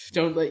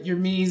 Don't let your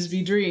Mii's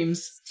be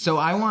dreams. So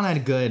I want a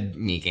good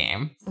Mii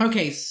game.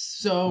 Okay,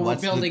 so we're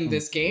building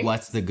this game.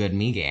 What's the good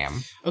Mii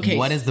game? Okay.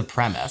 What is the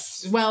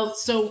premise? Well,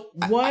 so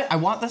what... I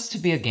want this to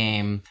be a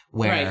game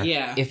where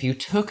if you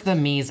took the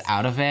Mii's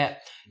out of it,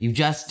 you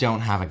just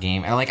don't have a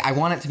game. Like, I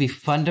want it to be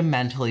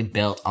fundamentally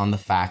built on the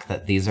fact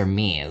that these are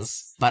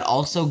Mii's, but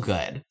also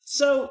good.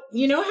 So,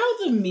 you know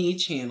how the Mii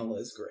channel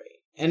is great?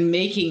 And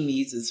making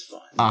Mii's is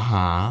fun.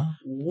 Uh-huh.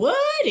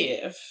 What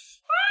if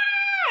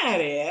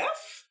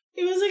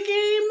it was a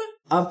game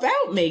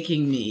about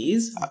making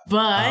Mii's,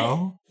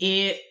 but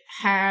it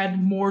had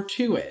more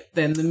to it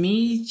than the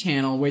Mii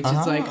channel, which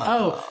is like,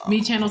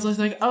 Mii channel's just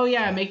like, oh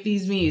yeah, make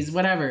these Mii's,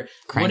 whatever.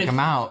 Crank them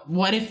out.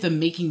 What if the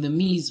making the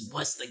Mii's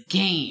was the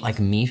game? Like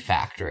Mii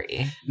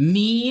Factory.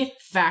 Mii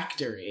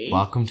Factory.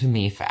 Welcome to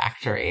Mii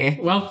Factory.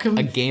 Welcome.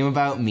 A game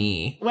about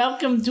Mii.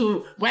 Welcome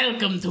to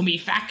Mii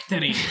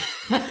Factory.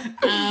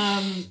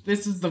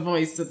 This is the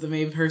voice that the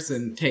main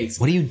person takes.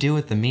 What do you do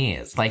with the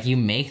Mii's? Like, you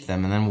make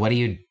them, and then what do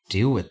you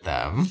do with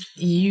them?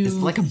 Is it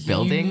like a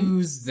building?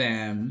 Use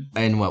them.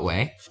 In what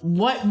way?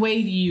 What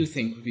way do you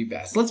think would be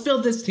best? Let's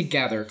build this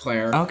together,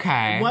 Claire.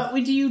 Okay. What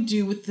would you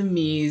do with the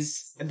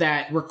Mii's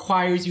that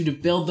requires you to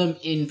build them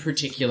in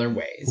particular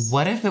ways?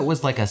 What if it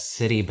was like a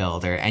city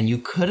builder and you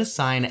could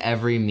assign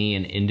every Mii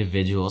an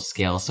individual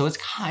scale? So it's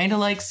kind of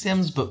like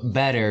Sims, but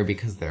better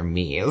because they're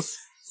Mii's.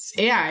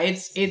 Yeah,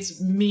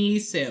 it's Mii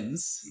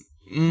Sims.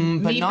 But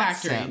Mii not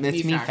Factory. Sims.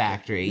 It's Mii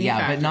Factory. Mii Yeah,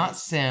 Factory. but not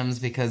Sims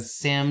because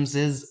Sims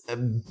is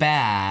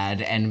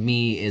bad and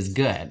Mii is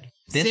good.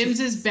 Sims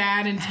is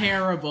bad and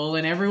terrible,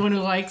 and everyone who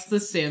likes The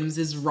Sims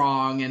is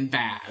wrong and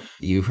bad.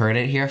 You heard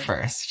it here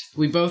first.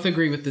 We both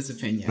agree with this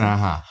opinion.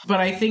 Uh-huh. But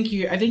I think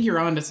you're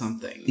onto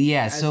something.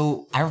 Yeah,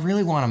 so I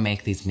really want to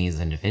make these Mii's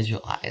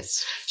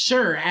individualized.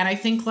 Sure, and I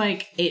think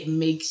like it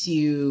makes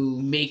you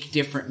make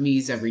different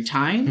Mii's every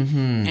time.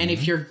 Mm-hmm. And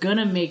if you're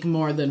gonna make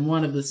more than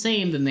one of the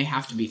same, then they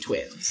have to be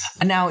twins.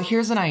 Now,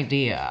 here's an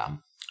idea.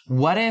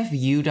 What if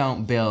you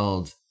don't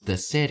build the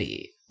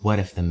city? What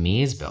if the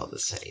Mii's build the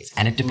cities?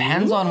 And it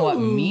depends on what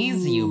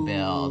Mii's you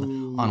build,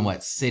 on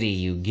what city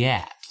you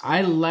get.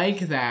 I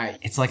like that.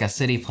 It's like a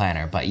city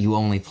planner, but you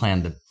only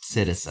plan the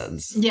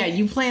citizens. Yeah,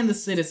 you plan the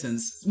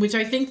citizens, which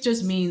I think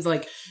just means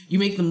like you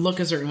make them look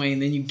a certain way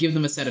and then you give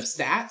them a set of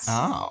stats.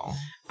 Oh.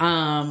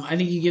 I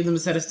think you give them a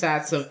set of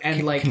stats of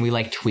can we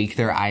like tweak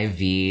their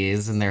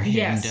IVs and their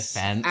hidden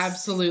defense?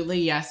 Absolutely,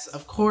 yes,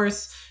 of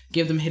course.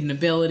 Give them hidden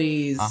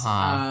abilities,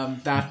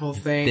 that whole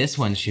thing. This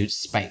one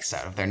shoots spikes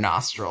out of their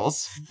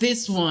nostrils.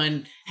 This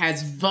one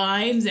has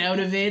vines out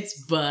of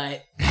its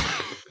butt.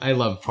 I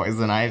love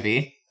Poison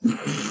Ivy.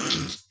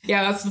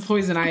 Yeah, that's the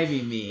Poison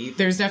Ivy Mii.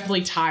 There's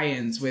definitely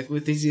tie-ins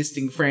with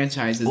existing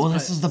franchises. Well,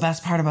 this is the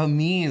best part about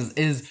Mii's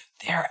is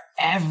they're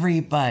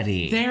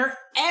everybody. They're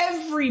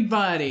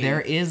everybody. There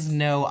is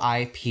no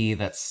IP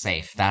that's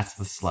safe. That's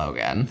the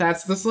slogan.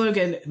 That's the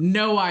slogan.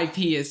 No IP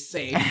is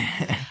safe.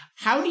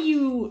 How do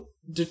you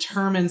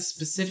determine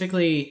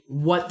specifically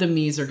what the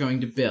Mii's are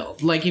going to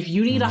build? Like, if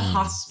you need a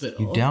hospital...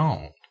 You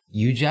don't.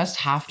 You just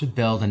have to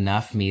build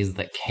enough Mii's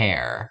that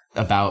care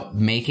about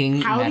making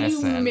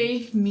medicine. How do you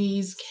make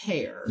Mii's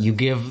care? You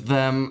give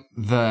them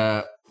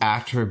the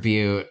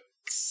attribute...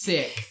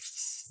 Sick.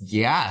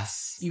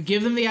 Yes. You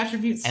give them the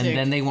attribute sick. And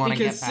then they want to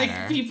get better. Because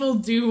sick people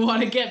do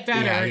want to get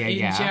better in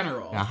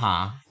general.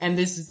 Uh-huh. And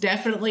this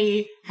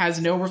definitely has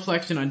no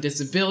reflection on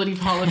disability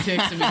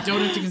politics, and we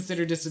don't have to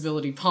consider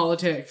disability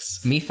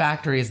politics. Mii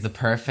Factory is the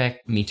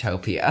perfect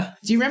Miitopia.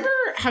 Do you remember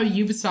how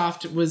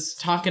Ubisoft was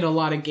talking a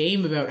lot of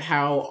game about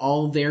how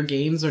all their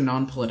games are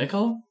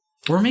non-political?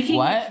 We're making...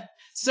 What?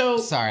 So...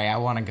 Sorry, I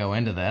want to go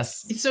into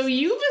this. So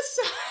Ubisoft...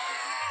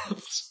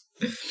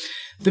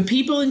 the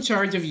people in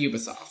charge of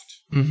Ubisoft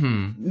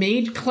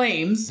made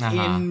claims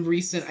in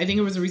recent, I think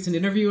it was a recent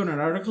interview in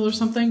an article or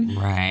something,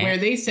 where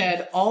they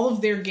said all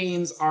of their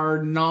games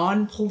are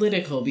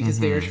non-political because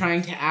they are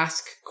trying to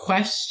ask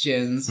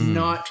questions,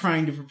 not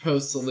trying to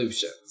propose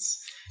solutions.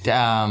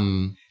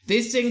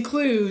 This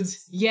includes,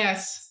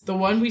 yes, the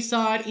one we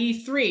saw at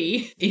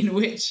E3, in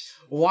which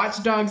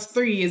Watch Dogs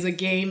 3 is a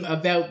game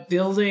about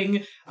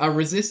building a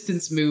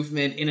resistance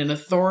movement in an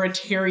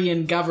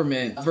authoritarian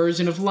government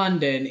version of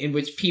London in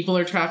which people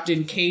are trapped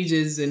in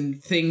cages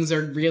and things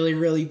are really,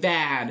 really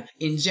bad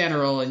in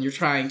general, and you're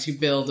trying to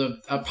build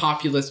a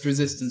populist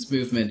resistance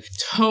movement.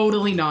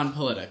 Totally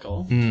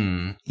non-political.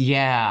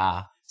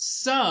 Yeah.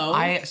 So...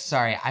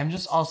 I'm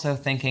just also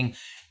thinking,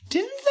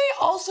 didn't they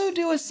also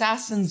do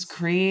Assassin's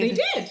Creed?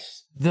 They did!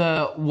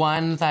 The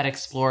one that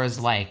explores,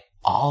 like,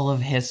 all of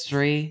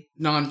history.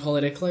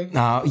 Non-politically?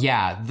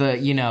 Yeah.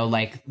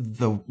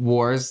 The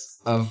wars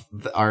of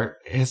our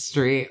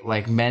history,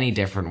 like many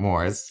different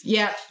wars.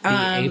 Yeah. The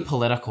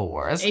apolitical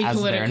wars,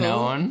 as they're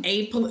known.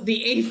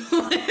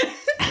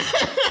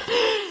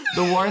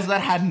 The wars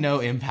that had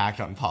no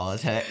impact on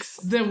politics.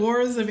 The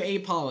wars of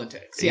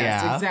apolitics.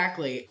 Yes, Yeah.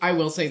 exactly. I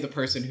will say the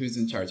person who's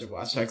in charge of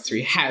Watch Dogs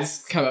 3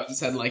 has come out and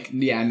said, like,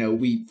 yeah, no,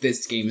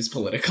 this game is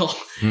political.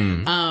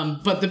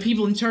 But the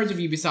people in charge of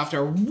Ubisoft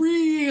are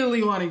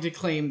really wanting to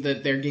claim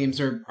that their games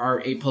are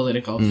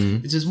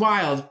apolitical, which is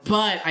wild.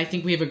 But I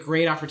think we have a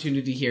great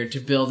opportunity here to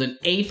build an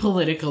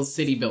apolitical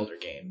city builder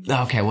game.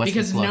 Okay, what's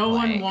Because this look no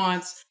like? one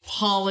wants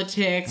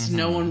politics,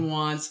 no one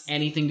wants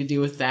anything to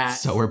do with that.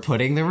 So we're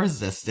putting the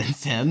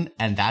resistance in,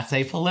 and that's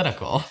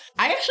apolitical.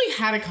 I actually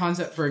had a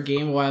concept for a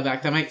game a while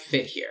back that might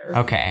fit here.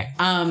 Okay.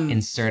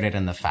 Insert it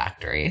in the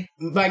factory.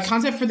 My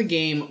concept for the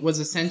game was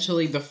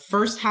essentially the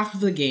first half of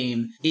the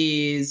game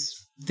is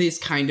this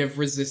kind of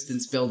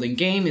resistance building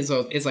game, is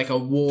like a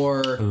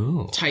war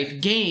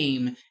type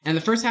game. And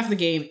the first half of the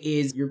game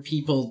is your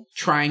people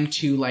trying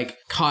to like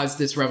cause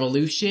this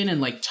revolution and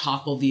like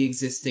topple the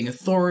existing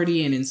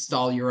authority and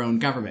install your own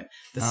government.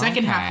 The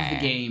second half of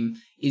the game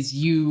is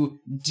you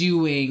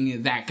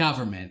doing that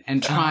government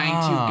and trying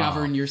to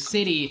govern your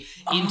city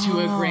into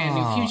a brand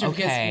new future.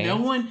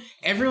 Because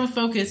everyone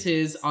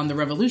focuses on the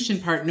revolution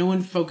part. No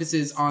one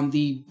focuses on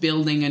the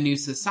building a new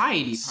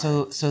society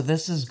part. So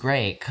this is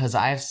great, because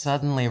I've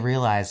suddenly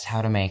realized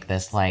how to make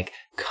this like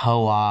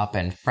co-op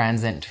and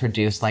friends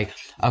introduced. Like,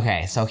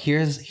 okay, so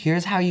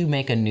here's how you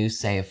make a new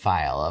save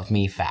file of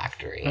Me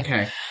Factory.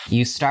 Okay.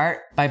 You start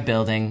by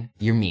building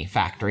your Me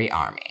Factory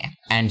army,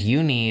 and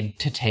you need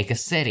to take a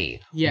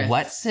city. Yes.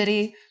 What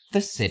city?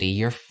 The city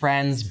your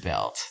friends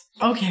built.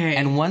 Okay.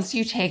 And once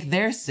you take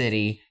their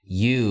city,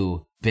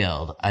 you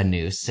build a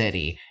new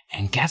city.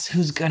 And guess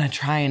who's gonna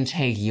try and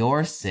take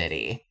your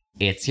city?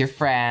 It's your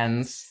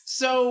friends.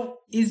 So,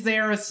 is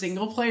there a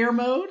single player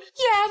mode?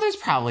 Yeah, there's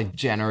probably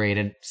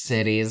generated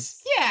cities.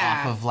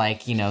 Yeah. Off of,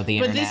 like, the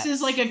internet. But this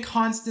is like a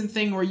constant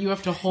thing where you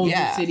have to hold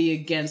the city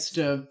against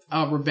a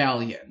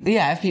rebellion.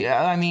 Yeah,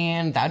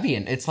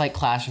 it's like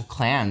Clash of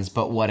Clans,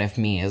 but what if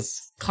Mies?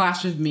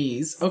 Clash of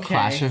Mies. Okay.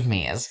 Clash of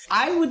Mies.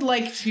 I would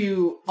like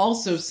to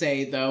also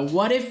say, though,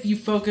 what if you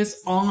focus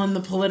on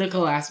the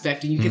political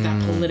aspect and you get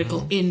that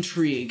political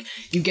intrigue?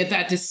 You get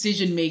that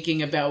decision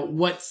making about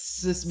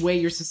what's this way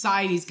your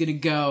society's gonna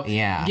go.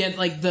 Yeah. You get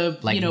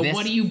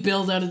what do you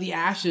build out of the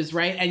ashes,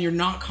 right? And you're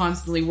not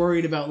constantly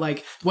worried about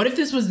like, what if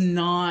this was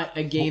not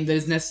a game that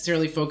is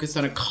necessarily focused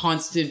on a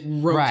constant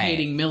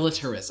rotating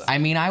militarism? I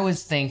mean, I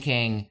was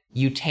thinking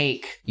you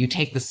take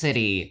the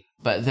city.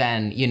 But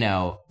then,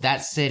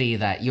 that city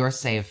that your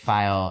save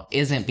file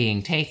isn't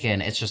being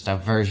taken, it's just a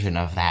version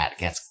of that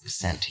gets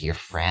sent to your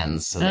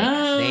friends. So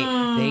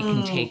they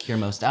can take your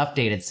most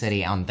updated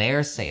city on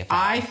their save file.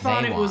 I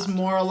thought it was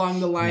more along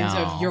the lines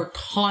of you're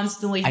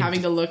constantly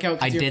having to look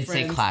out. I did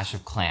say Clash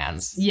of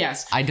Clans.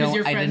 Yes. I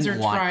didn't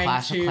want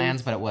Clash of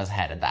Clans, but it was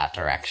headed that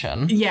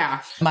direction.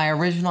 Yeah. My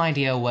original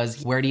idea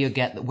was where do you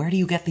get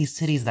these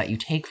cities that you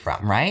take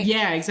from, right?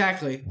 Yeah,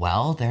 exactly.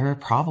 Well, they're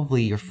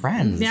probably your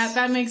friends. Yeah,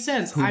 that makes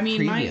sense.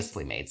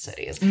 Previously made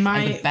cities. And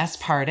the best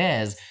part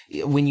is,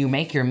 when you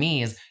make your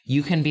Mies,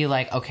 you can be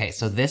like, okay,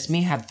 so this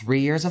me had 3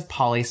 years of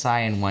poli-sci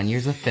and 1 year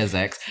of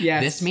physics.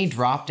 Yes. This me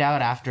dropped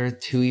out after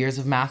 2 years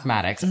of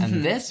mathematics.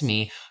 And this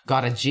me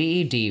got a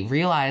GED,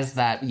 realized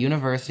that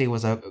university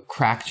was a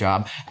crack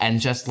job,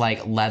 and just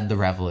like led the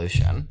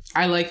revolution.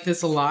 I like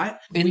this a lot.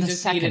 In the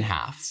second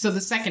half. So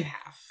the second half.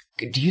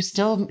 Do you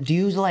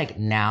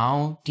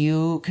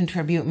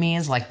contribute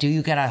Mies? Like, do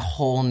you get a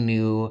whole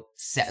new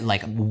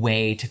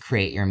way to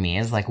create your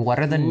Mies? Like, what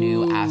are the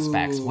new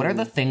aspects? What are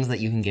the things that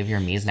you can give your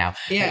Mies now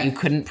that you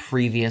couldn't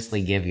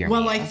previously give your Mies?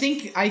 Well, I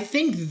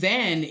think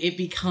then it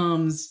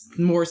becomes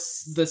more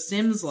The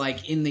Sims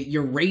like in that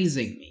you're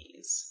raising Mies.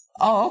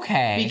 Oh,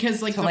 okay.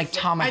 Because like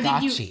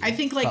Tamagotchi. I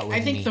think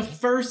the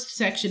first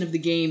section of the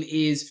game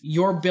is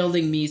you're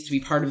building Mies to be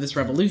part of this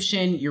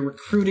revolution. You're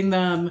recruiting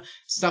them,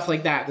 stuff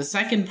like that. The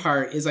second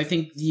part is I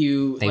think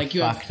now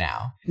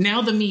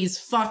the Mies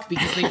fuck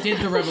because they did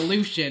the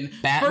revolution.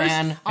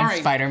 Batman and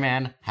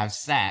Spider-Man have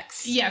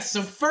sex. Yes.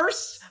 So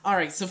first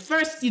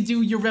you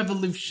do your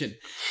revolution,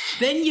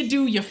 then you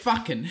do your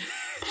fucking.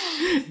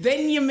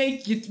 Then you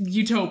make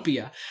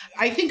utopia.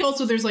 I think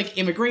also there's like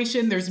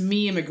immigration. There's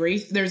me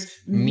immigration. There's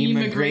me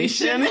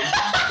immigration.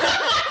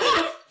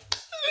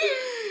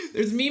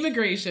 there's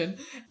meme-migration,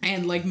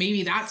 and like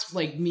maybe that's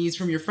like me's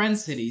from your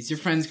friends' cities. Your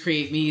friends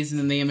create me's and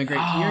then they immigrate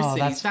to your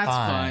cities. That's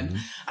fun.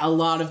 A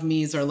lot of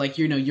me's are like,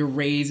 you're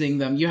raising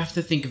them. You have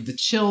to think of the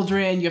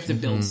children. You have to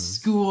build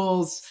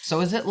schools.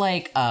 So is it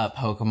like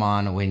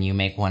Pokemon when you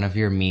make one of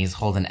your me's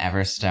hold an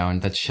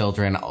Everstone, the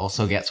children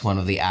also gets one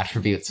of the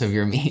attributes of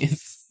your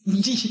me's?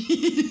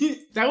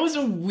 That was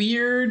a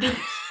weird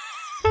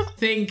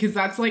thing, because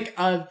that's like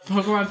a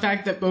Pokemon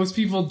fact that most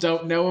people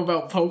don't know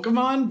about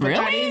Pokemon. But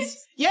really?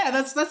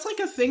 That's like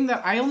a thing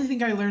that I only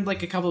think I learned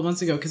like a couple of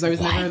months ago, because I was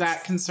never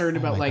that concerned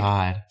about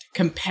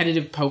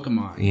competitive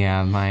Pokemon.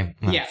 Yeah,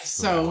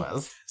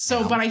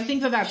 but I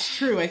think that that's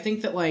true. I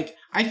think that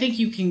I think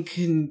you can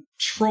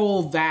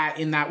control that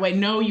in that way.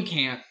 No, you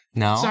can't.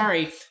 No?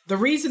 Sorry. The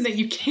reason that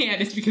you can't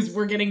is because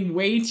we're getting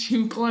way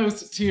too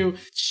close to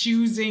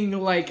choosing,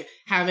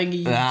 having a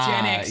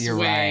eugenics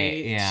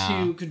way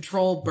to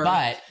control birth.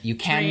 But you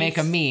can make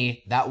a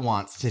me that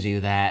wants to do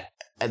that.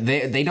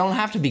 They don't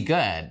have to be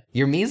good.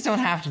 Your me's don't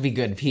have to be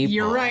good people.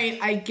 You're right.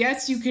 I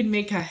guess you could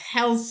make a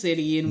hell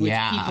city in which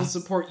people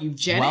support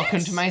eugenics.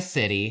 Welcome to my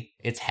city.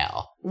 It's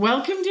hell.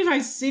 Welcome to my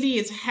city.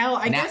 It's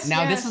hell.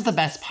 Now this is the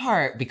best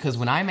part, because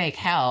when I make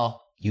hell,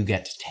 you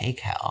get to take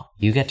hell.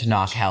 You get to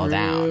knock hell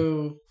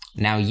down.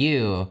 Now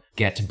you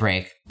get to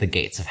break the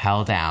gates of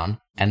hell down.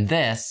 And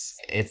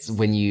it's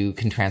when you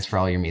can transfer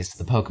all your me's to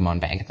the Pokemon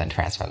Bank and then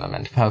transfer them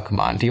into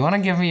Pokemon. Do you want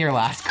to give me your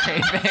last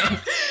craving? No,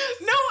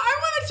 I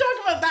want to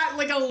talk about that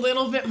a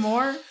little bit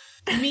more.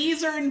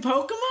 Me's are in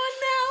Pokemon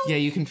now? Yeah,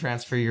 you can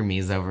transfer your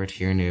Mii's over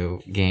to your new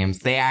games.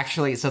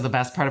 So the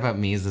best part about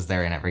Mii's is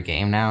they're in every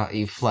game now.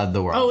 You flood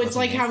the world. Oh, it's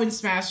like Mii's. How in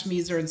Smash,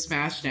 Mii's are in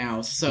Smash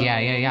now. So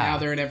now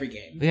they're in every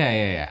game.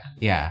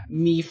 Yeah.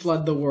 Me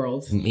flood the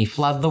world. Me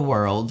flood the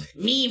world.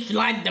 Me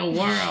flood the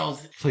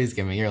world. Please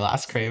give me your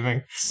last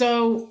craving.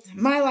 So,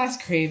 my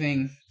last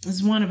craving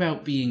is one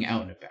about being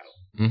out and about.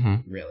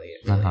 Mm-hmm. Really,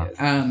 it really is.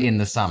 In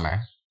the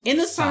summer. In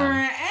the summer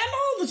and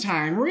all the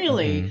time,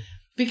 really. Mm-hmm.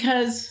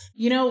 Because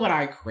you know what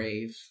I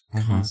crave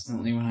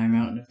constantly when I'm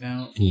out and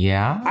about?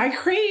 Yeah? I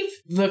crave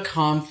the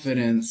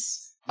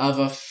confidence of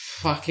a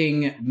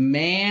fucking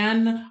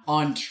man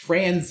on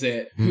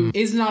transit who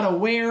is not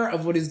aware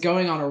of what is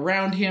going on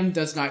around him,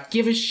 does not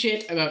give a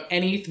shit about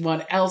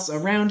anyone else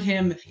around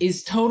him,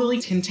 is totally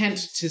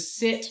content to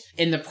sit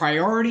in the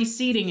priority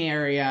seating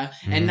area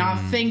and not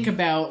think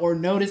about or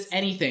notice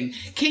anything.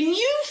 Can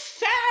you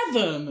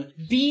fathom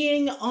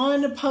being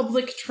on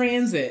public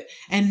transit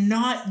and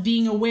not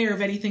being aware of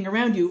anything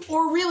around you,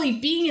 or really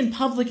being in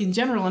public in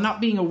general and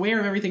not being aware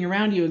of everything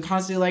around you and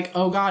constantly like,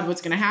 oh God,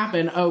 what's going to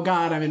happen? Oh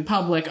God, I'm in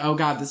public. Oh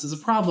God, this is a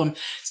problem.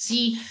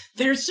 See,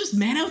 there's just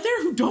men out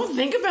there who don't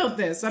think about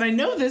this. And I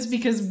know this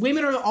because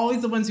women are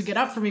always the ones who get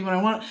up for me when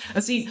I want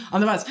a seat on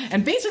the bus.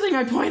 And basically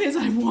my point is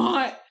I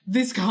want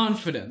this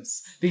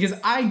confidence because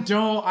I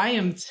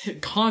am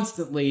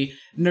constantly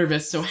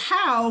nervous. So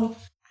how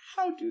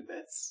do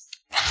this?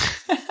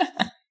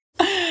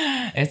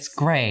 It's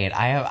great.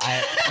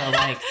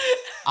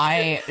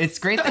 It's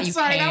great that you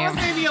Sorry, came. that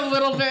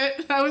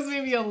was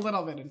maybe a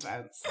little bit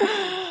intense.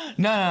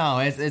 No,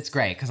 it's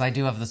great because I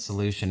do have the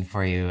solution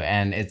for you,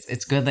 and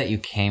it's good that you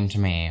came to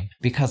me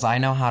because I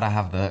know how to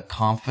have the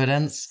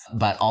confidence,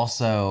 but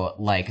also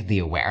the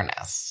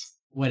awareness.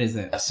 What is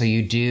it? So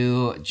you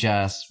do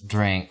just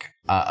drink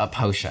a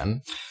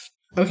potion.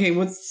 Okay,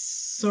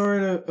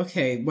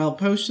 okay, well,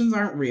 potions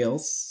aren't real,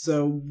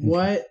 so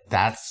what?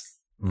 That's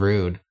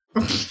rude.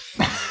 I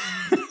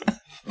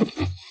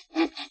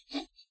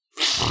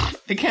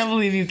can't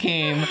believe you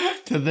came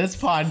to this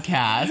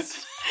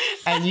podcast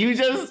and you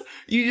just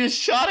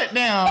shot it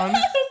down.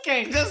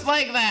 Okay. Just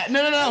like that.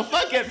 No,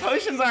 fuck it.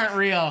 Potions aren't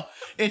real.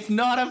 It's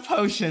not a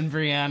potion,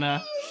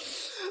 Brianna.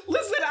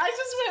 Listen, I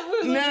just went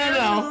with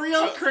a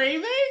real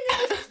craving.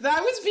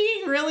 That was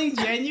being really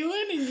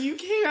genuine, and you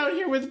came out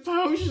here with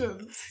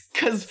potions.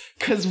 Cause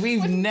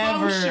we've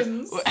never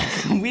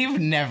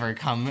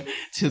come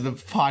to the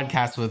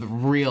podcast with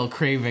real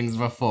cravings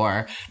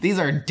before. These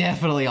are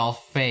definitely all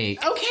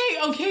fake.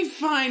 Okay,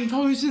 fine.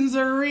 Potions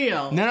are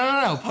real.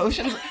 No.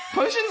 Potions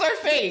are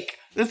fake.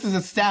 This is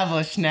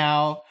established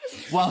now.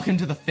 Welcome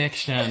to the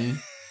fiction.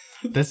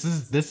 This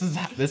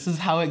is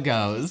how it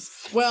goes.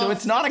 Well, so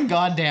it's not a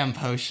goddamn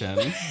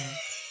potion.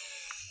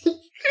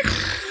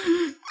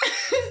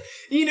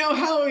 You know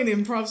how in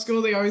improv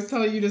school they always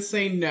tell you to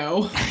say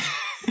no?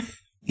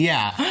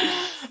 Yeah.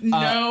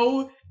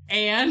 No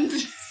and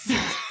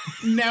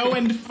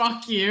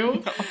fuck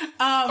you.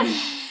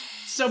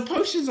 So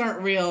potions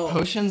aren't real.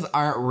 Potions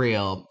aren't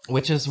real,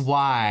 which is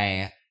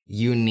why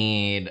you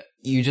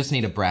just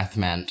need a breath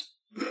mint.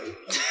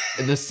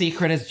 The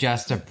secret is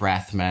just a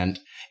breath mint.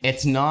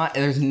 There's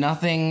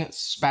nothing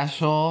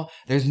special.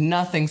 There's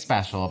nothing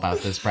special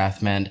about this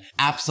breath mint.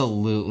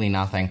 Absolutely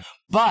nothing.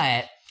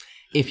 But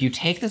if you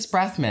take this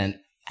breath mint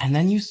and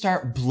then you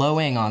start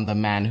blowing on the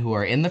men who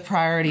are in the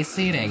priority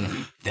seating,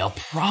 they'll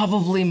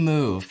probably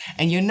move.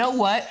 And you know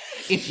what?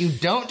 If you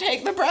don't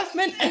take the breath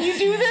mint and you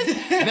do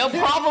this, they'll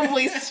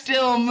probably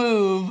still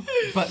move,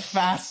 but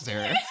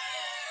faster.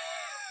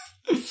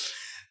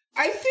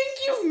 I think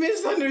you've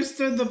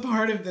misunderstood the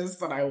part of this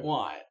that I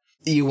want.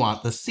 You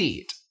want the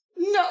seat.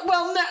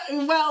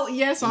 Well,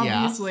 yes,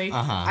 obviously.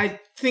 Yeah, I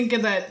think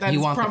that's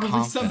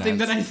probably something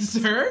that I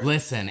deserve.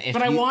 Listen,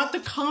 I want the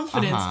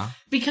confidence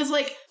because,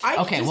 like,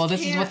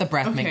 this is what the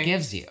breath mint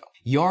gives you.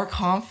 You're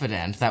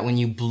confident that when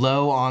you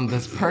blow on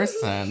this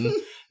person,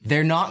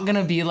 they're not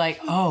gonna be like,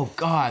 oh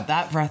God,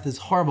 that breath is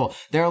horrible.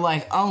 They're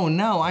like, oh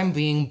no, I'm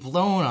being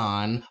blown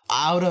on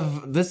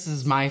this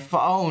is my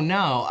oh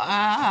no,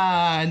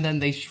 and then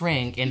they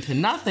shrink into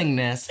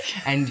nothingness,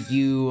 and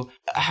you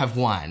have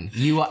won.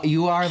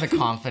 You are the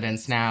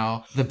confidence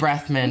now. The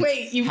breath mint.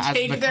 Wait, you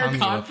take their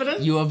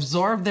confidence? You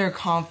absorb their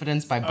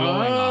confidence by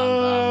blowing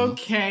on them.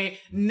 Okay,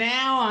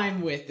 now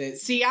I'm with it.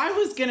 See, I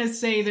was gonna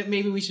say that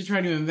maybe we should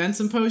try to invent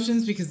some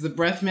potions because the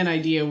breath mint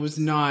idea was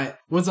a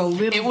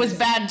little. It was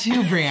bad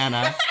too,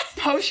 Brianna.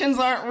 Potions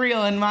aren't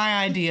real, and my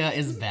idea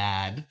is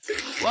bad.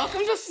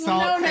 Welcome to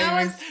Salt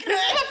Cravings. This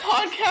is a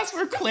podcast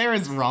where Claire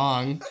is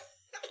wrong.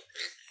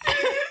 Well,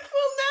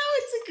 now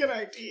it's a good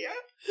idea.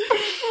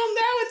 Well,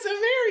 now it's a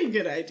very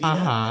good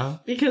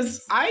idea.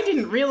 Because I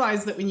didn't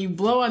realize that when you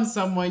blow on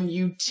someone,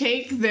 you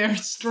take their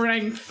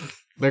strength.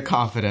 Their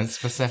confidence,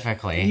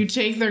 specifically. You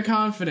take their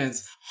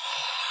confidence.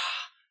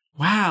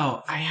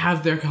 Wow, I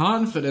have their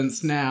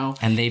confidence now.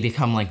 And they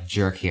become like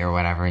jerky or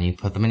whatever, and you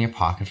put them in your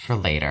pocket for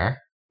later.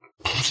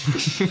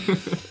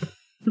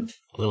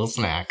 Little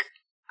snack.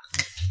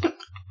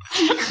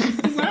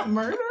 Is that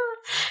murder?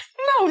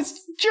 No, it's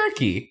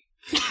jerky.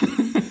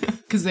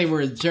 Because they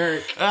were a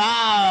jerk.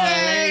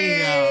 There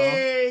you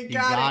go. You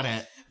got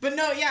it. But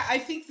no, yeah, I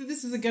think that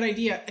this is a good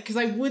idea because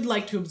I would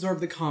like to absorb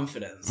the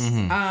confidence.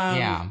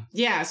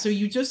 Yeah, so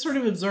you just sort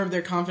of absorb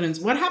their confidence.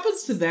 What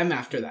happens to them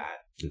after that?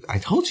 I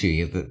told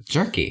you, the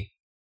jerky.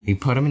 You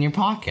put them in your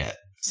pocket.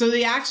 So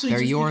they actually They're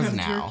just yours become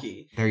now.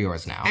 Jerky. They're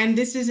yours now. And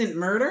this isn't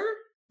murder?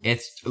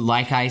 It's,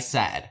 like I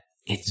said,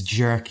 it's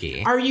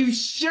jerky. Are you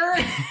sure?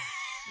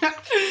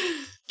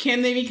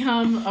 Can they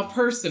become a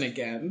person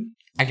again?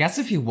 I guess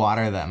if you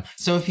water them.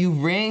 So if you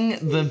wring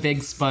the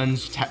big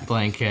sponge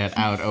blanket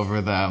out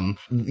over them,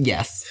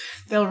 yes.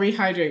 They'll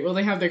rehydrate. Will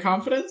they have their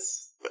confidence?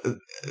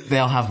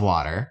 They'll have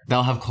water.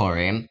 They'll have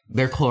chlorine.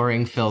 Their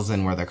chlorine fills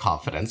in where their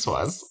confidence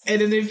was.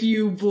 And then if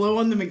you blow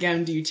on them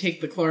again, do you take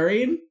the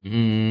chlorine?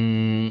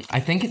 I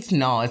think it's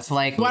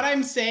like... What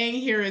I'm saying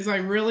here is I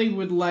really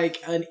would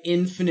like an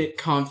infinite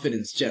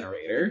confidence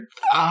generator.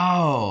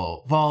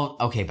 Oh, well,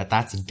 okay, but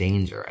that's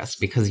dangerous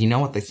because you know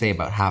what they say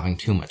about having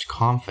too much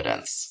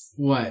confidence.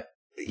 What?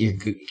 You're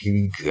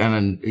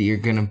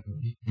gonna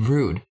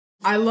rude.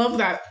 I love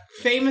that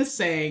famous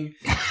saying.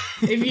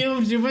 If you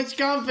have too much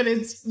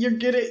confidence, you're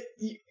gonna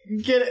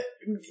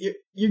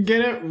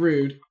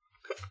rude.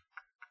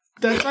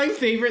 That's my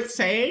favorite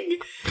saying.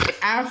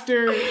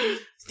 After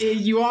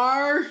you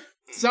are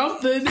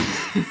something,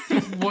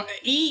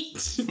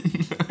 eat.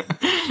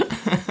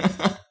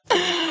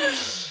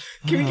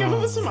 Can we come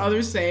up with some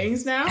other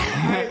sayings now?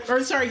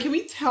 Can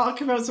we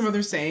talk about some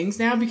other sayings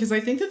now? Because I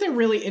think that they're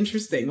really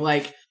interesting.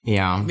 Like,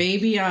 yeah,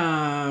 maybe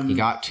you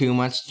got too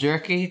much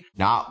jerky?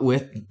 Not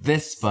with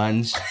this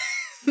sponge.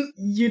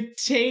 You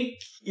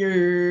take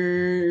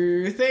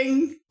your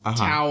thing,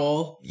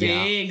 towel,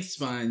 big Yeah.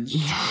 sponge,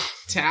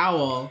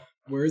 towel.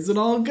 Where's it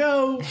all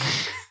go?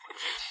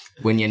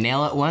 When you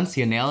nail it once,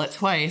 you nail it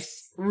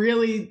twice.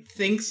 Really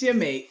thinks you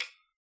make.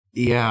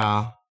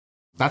 Yeah.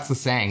 That's the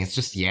saying. It's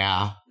just,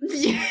 yeah.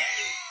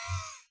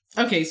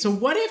 Okay, so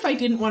what if I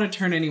didn't want to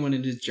turn anyone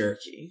into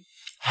jerky?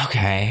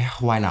 Okay,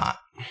 why not?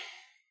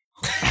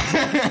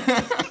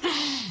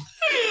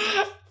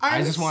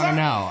 I just want to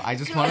know. I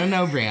just want to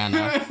know,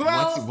 Brianna.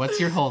 Well, what's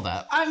your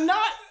holdup? I'm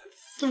not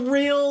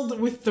thrilled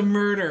with the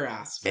murder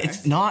aspect.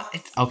 It's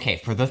okay,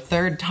 for the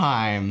third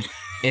time,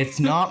 it's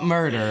not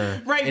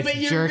murder. Right, it's but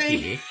you're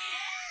jerky.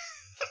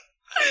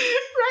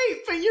 Right,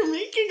 but you're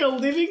making a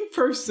living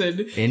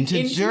person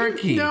into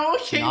jerky. No,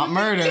 okay, not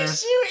murder. The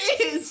issue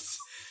is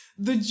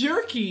the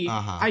jerky.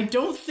 I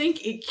don't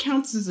think it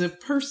counts as a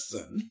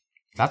person.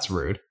 That's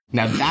rude.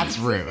 Now that's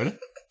rude.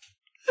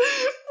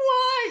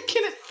 Why?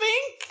 Can it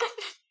think?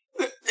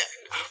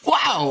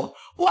 Wow!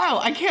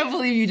 I can't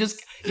believe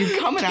you're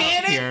coming out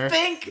here. Can it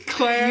think,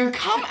 Claire? You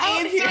come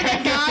out here. Answer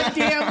the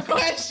goddamn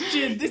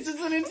question. This is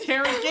an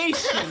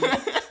interrogation.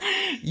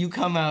 You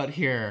come out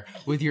here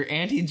with your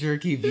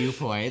anti-jerky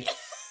viewpoints.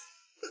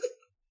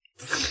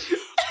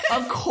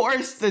 Of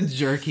course the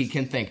jerky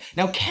can think.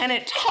 Now, can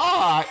it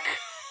talk?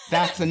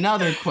 That's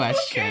another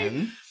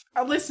question.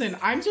 Okay. Listen,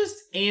 I'm just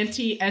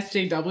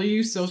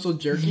anti-SJW, social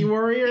jerky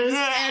warriors,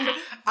 and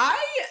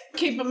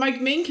but my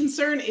main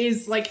concern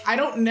is, like, I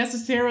don't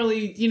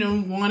necessarily,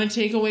 want to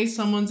take away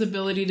someone's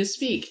ability to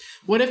speak.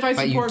 What if I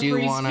support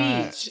free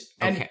speech?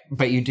 Okay,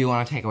 but you do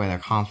want to take away their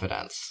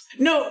confidence.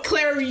 No,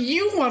 Claire,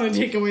 you want to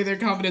take away their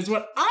confidence.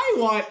 What I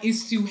want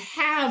is to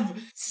have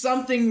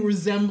something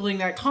resembling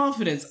that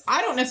confidence.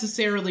 I don't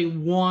necessarily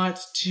want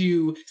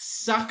to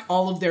suck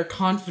all of their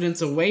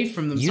confidence away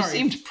from them. You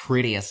seemed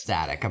pretty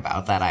ecstatic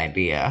about that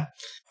idea.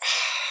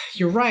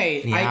 You're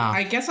right. Yeah.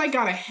 I guess I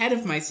got ahead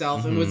of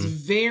myself and was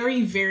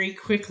very, very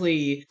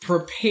quickly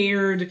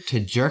prepared To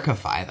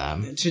jerkify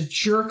them. to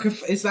jerk.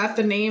 Is that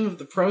the name of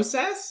the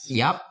process?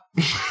 Yep.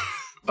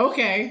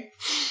 Okay.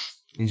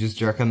 You're just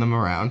jerking them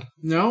around.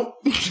 Nope.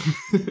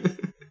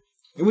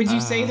 Would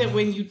you say that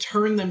when you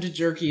turn them to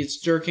jerky, it's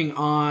jerking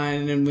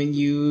on, and when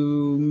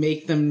you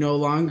make them no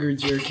longer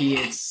jerky,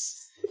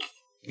 it's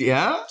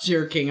Yeah?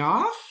 jerking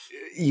off?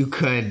 You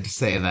could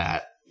say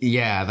that.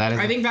 Yeah, that is.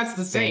 I think that's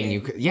the saying same. you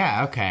could.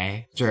 Yeah,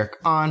 okay. Jerk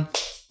on.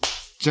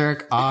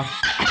 Jerk off.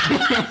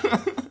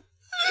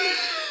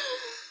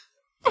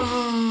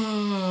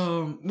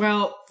 Oh,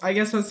 well, I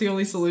guess that's the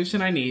only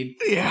solution I need.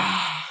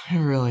 Yeah, it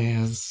really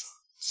is.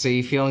 So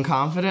you feeling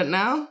confident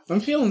now? I'm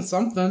feeling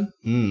something.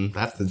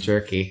 That's the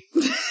jerky.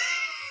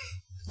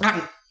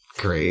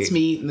 Great. It's me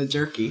eating the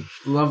jerky.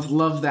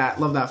 Love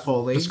that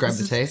Foley. Describe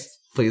the taste,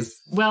 please.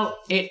 Well,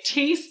 it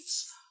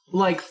tastes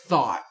like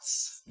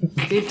thoughts.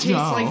 It tastes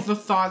like the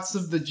thoughts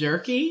of the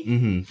jerky.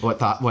 Mm-hmm.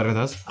 What are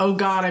those? Oh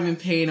God, I'm in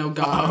pain. Oh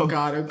God, oh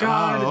God, oh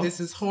God. Oh.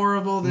 This is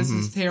horrible. This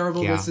is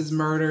terrible. Yeah. This is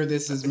murder.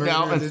 This is murder.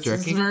 No, it's this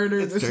jerky. is murder.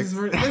 It's This jerky. is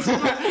murder. This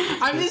is murder.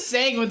 I'm just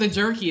saying what the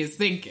jerky is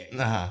thinking.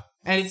 Uh-huh.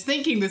 And it's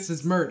thinking this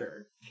is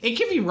murder. It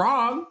can be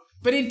wrong,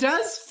 but it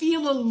does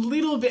feel a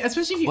little bit,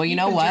 especially if you Well, eat you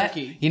know the what?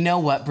 jerky. You know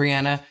what,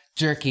 Brianna?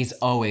 Jerky's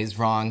always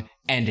wrong,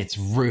 and it's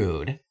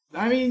rude.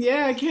 I mean,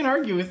 yeah, I can't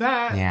argue with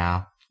that.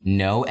 Yeah.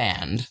 No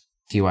end.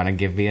 Do you want to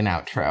give me an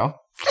outro?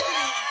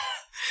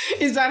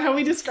 Is that how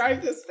we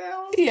describe this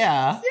now?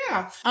 Yeah.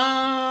 Yeah.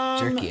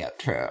 Jerky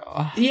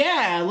outro.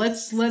 Yeah,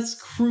 let's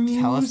cruise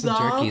Tell us the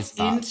off jerky's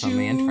thoughts into on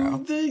the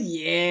intro.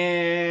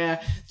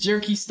 Yeah,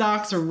 jerky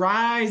stocks are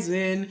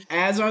rising,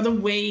 as are the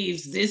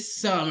waves this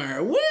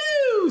summer. Woo!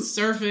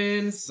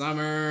 Surfing,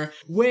 summer,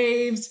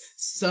 waves,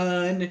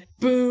 sun,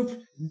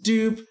 boop,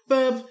 doop,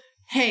 boop.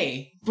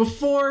 Hey,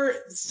 before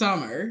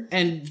summer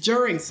and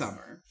during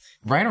summer,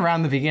 Right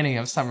around the beginning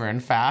of summer,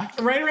 in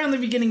fact. right around the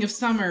beginning of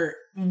summer,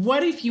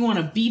 what if you want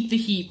to beat the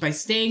heat by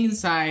staying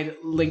inside,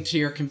 linked to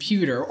your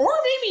computer, or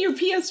maybe your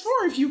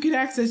PS4 if you could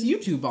access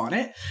YouTube on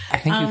it? I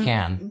think you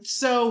can.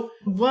 So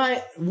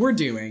what we're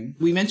doing,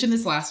 we mentioned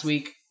this last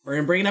week. We're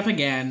going to bring it up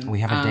again. We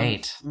have a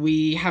date.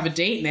 We have a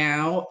date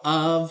now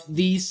of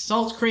the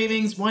Salt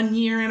Cravings 1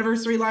 year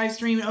anniversary live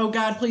stream. Oh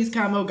God, please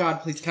come. Oh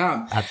God, please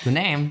come. That's the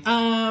name.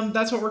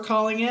 That's what we're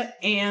calling it.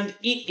 And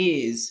it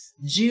is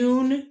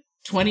June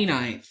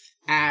 29th.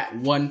 At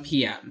 1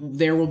 p.m.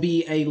 There will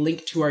be a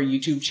link to our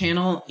YouTube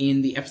channel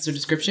in the episode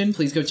description.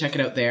 Please go check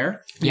it out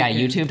there. Yeah,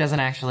 YouTube doesn't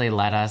actually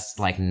let us,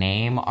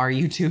 name our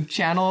YouTube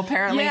channel,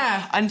 apparently,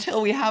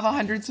 until we have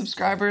 100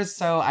 subscribers.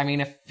 So, I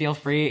mean, feel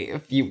free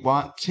if you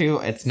want to.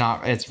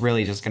 It's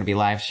really just going to be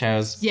live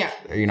shows. Yeah.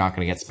 You're not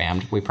going to get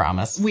spammed, we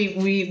promise.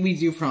 We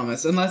do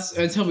promise.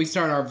 Until we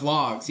start our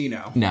vlogs, you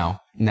know.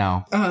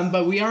 No.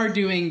 But we are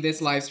doing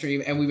this live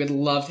stream, and we would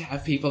love to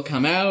have people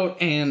come out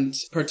and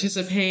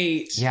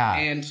participate. Yeah.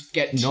 And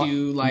get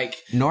to,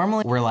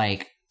 Normally, we're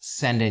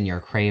send in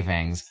your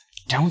cravings.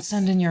 Don't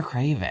send in your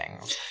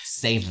cravings.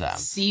 Save them.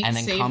 And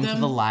then come to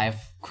the live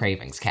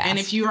cravings cast. And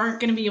if you aren't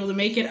going to be able to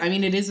make it, I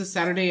mean, it is a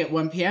Saturday at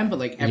 1 p.m., but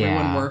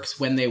everyone works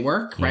when they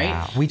work, right?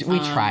 Yeah. We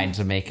tried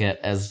to make it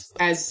as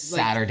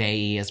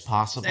Saturday-y as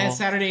possible. As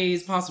Saturday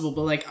as possible,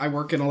 but I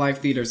work in a live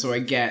theater, so I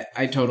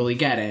totally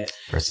get it.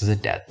 Versus a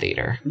dead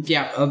theater.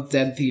 Yeah, a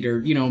dead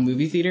theater. You know, a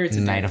movie theater, it's a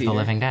Night dead of theater. the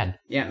Living Dead.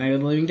 Yeah, Night of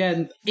the Living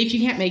Dead. If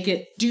you can't make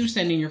it, do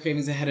send in your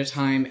cravings ahead of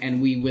time,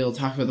 and we will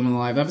talk about them on the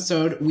live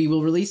episode. We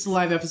will release the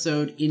live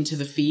episode into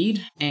the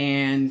feed,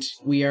 and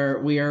we are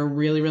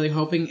really, really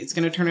hoping it's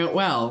going to turn out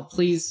well.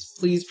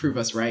 Please prove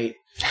us right.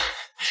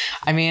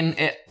 I mean,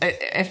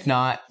 if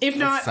not, it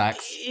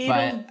sucks.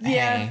 But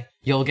hey,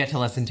 you'll get to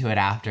listen to it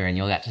after, and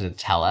you'll get to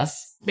tell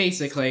us.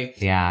 Basically.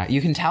 Yeah, you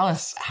can tell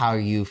us how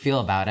you feel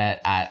about it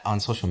on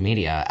social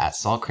media at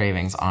Salt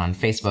Cravings on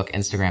Facebook,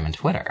 Instagram, and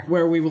Twitter.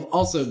 Where we will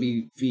also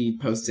be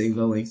posting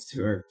the links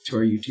to our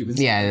YouTube and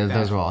stuff. Yeah,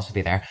 those will also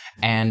be there.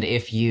 And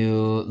if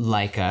you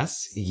like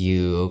us,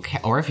 you can,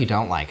 or if you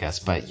don't like us,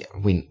 but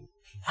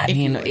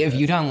if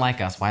you don't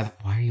like us, why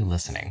are you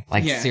listening?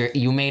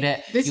 You made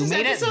it. You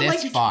made it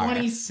this far.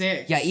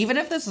 26. Yeah, even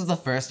if this is the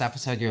first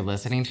episode you're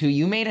listening to,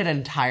 you made an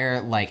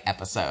entire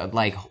episode.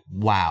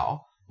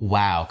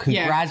 Wow.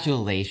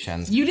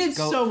 Congratulations. Yeah. You did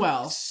so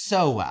well.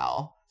 So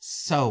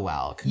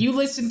well. You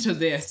listened to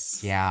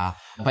this. Yeah.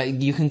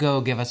 But you can go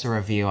give us a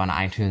review on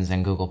iTunes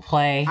and Google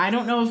Play. I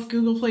don't know if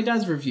Google Play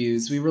does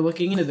reviews. We were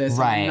looking into this.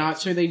 Right. I'm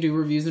not sure they do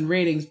reviews and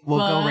ratings.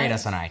 Well, go rate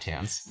us on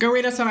iTunes. Go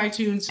rate us on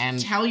iTunes. And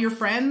tell your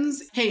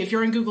friends. Hey, if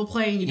you're in Google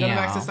Play and you don't have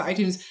access to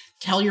iTunes,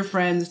 tell your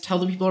friends, tell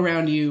the people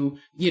around you,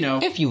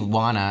 If you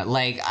wanna.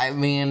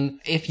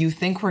 If you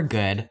think we're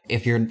good,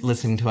 if you're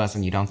listening to us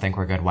and you don't think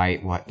we're good,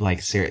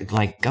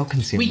 go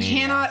consume media. We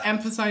cannot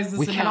emphasize this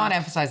enough. We cannot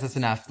emphasize this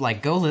enough.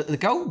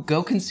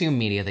 Go consume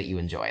media that you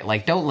enjoy.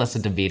 Don't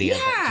listen to media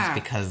just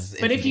because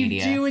it's But if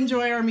media. you do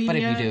enjoy our media. But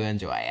if you do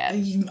enjoy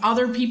it.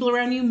 Other people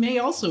around you may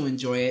also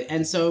enjoy it.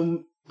 And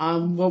so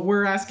what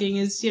we're asking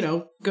is,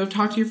 go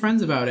talk to your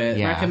friends about it.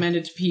 Yeah. Recommend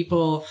it to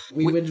people.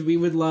 We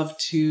would love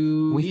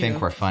to. We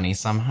think we're funny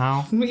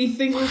somehow. We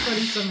think we're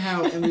funny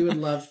somehow, and we would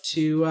love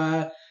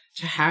to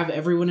have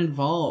everyone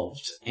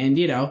involved and,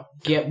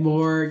 get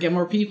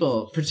more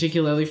people,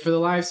 particularly for the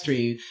live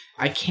stream.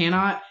 I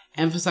cannot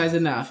emphasize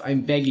enough.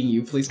 I'm begging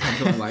you, please come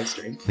to the live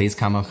stream. Please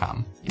come, oh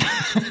come.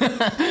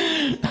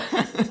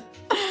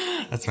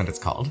 That's what it's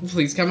called.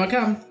 Please come, oh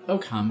come. Oh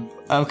come.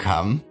 Oh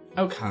come.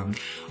 Oh come.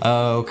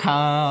 Oh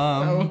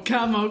come. Oh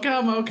come, oh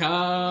come, oh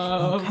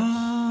come. Oh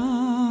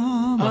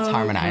come. Let's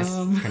harmonize.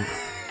 Come.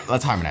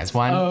 Let's harmonize.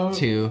 1,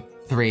 2,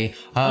 3.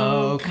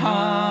 Oh come.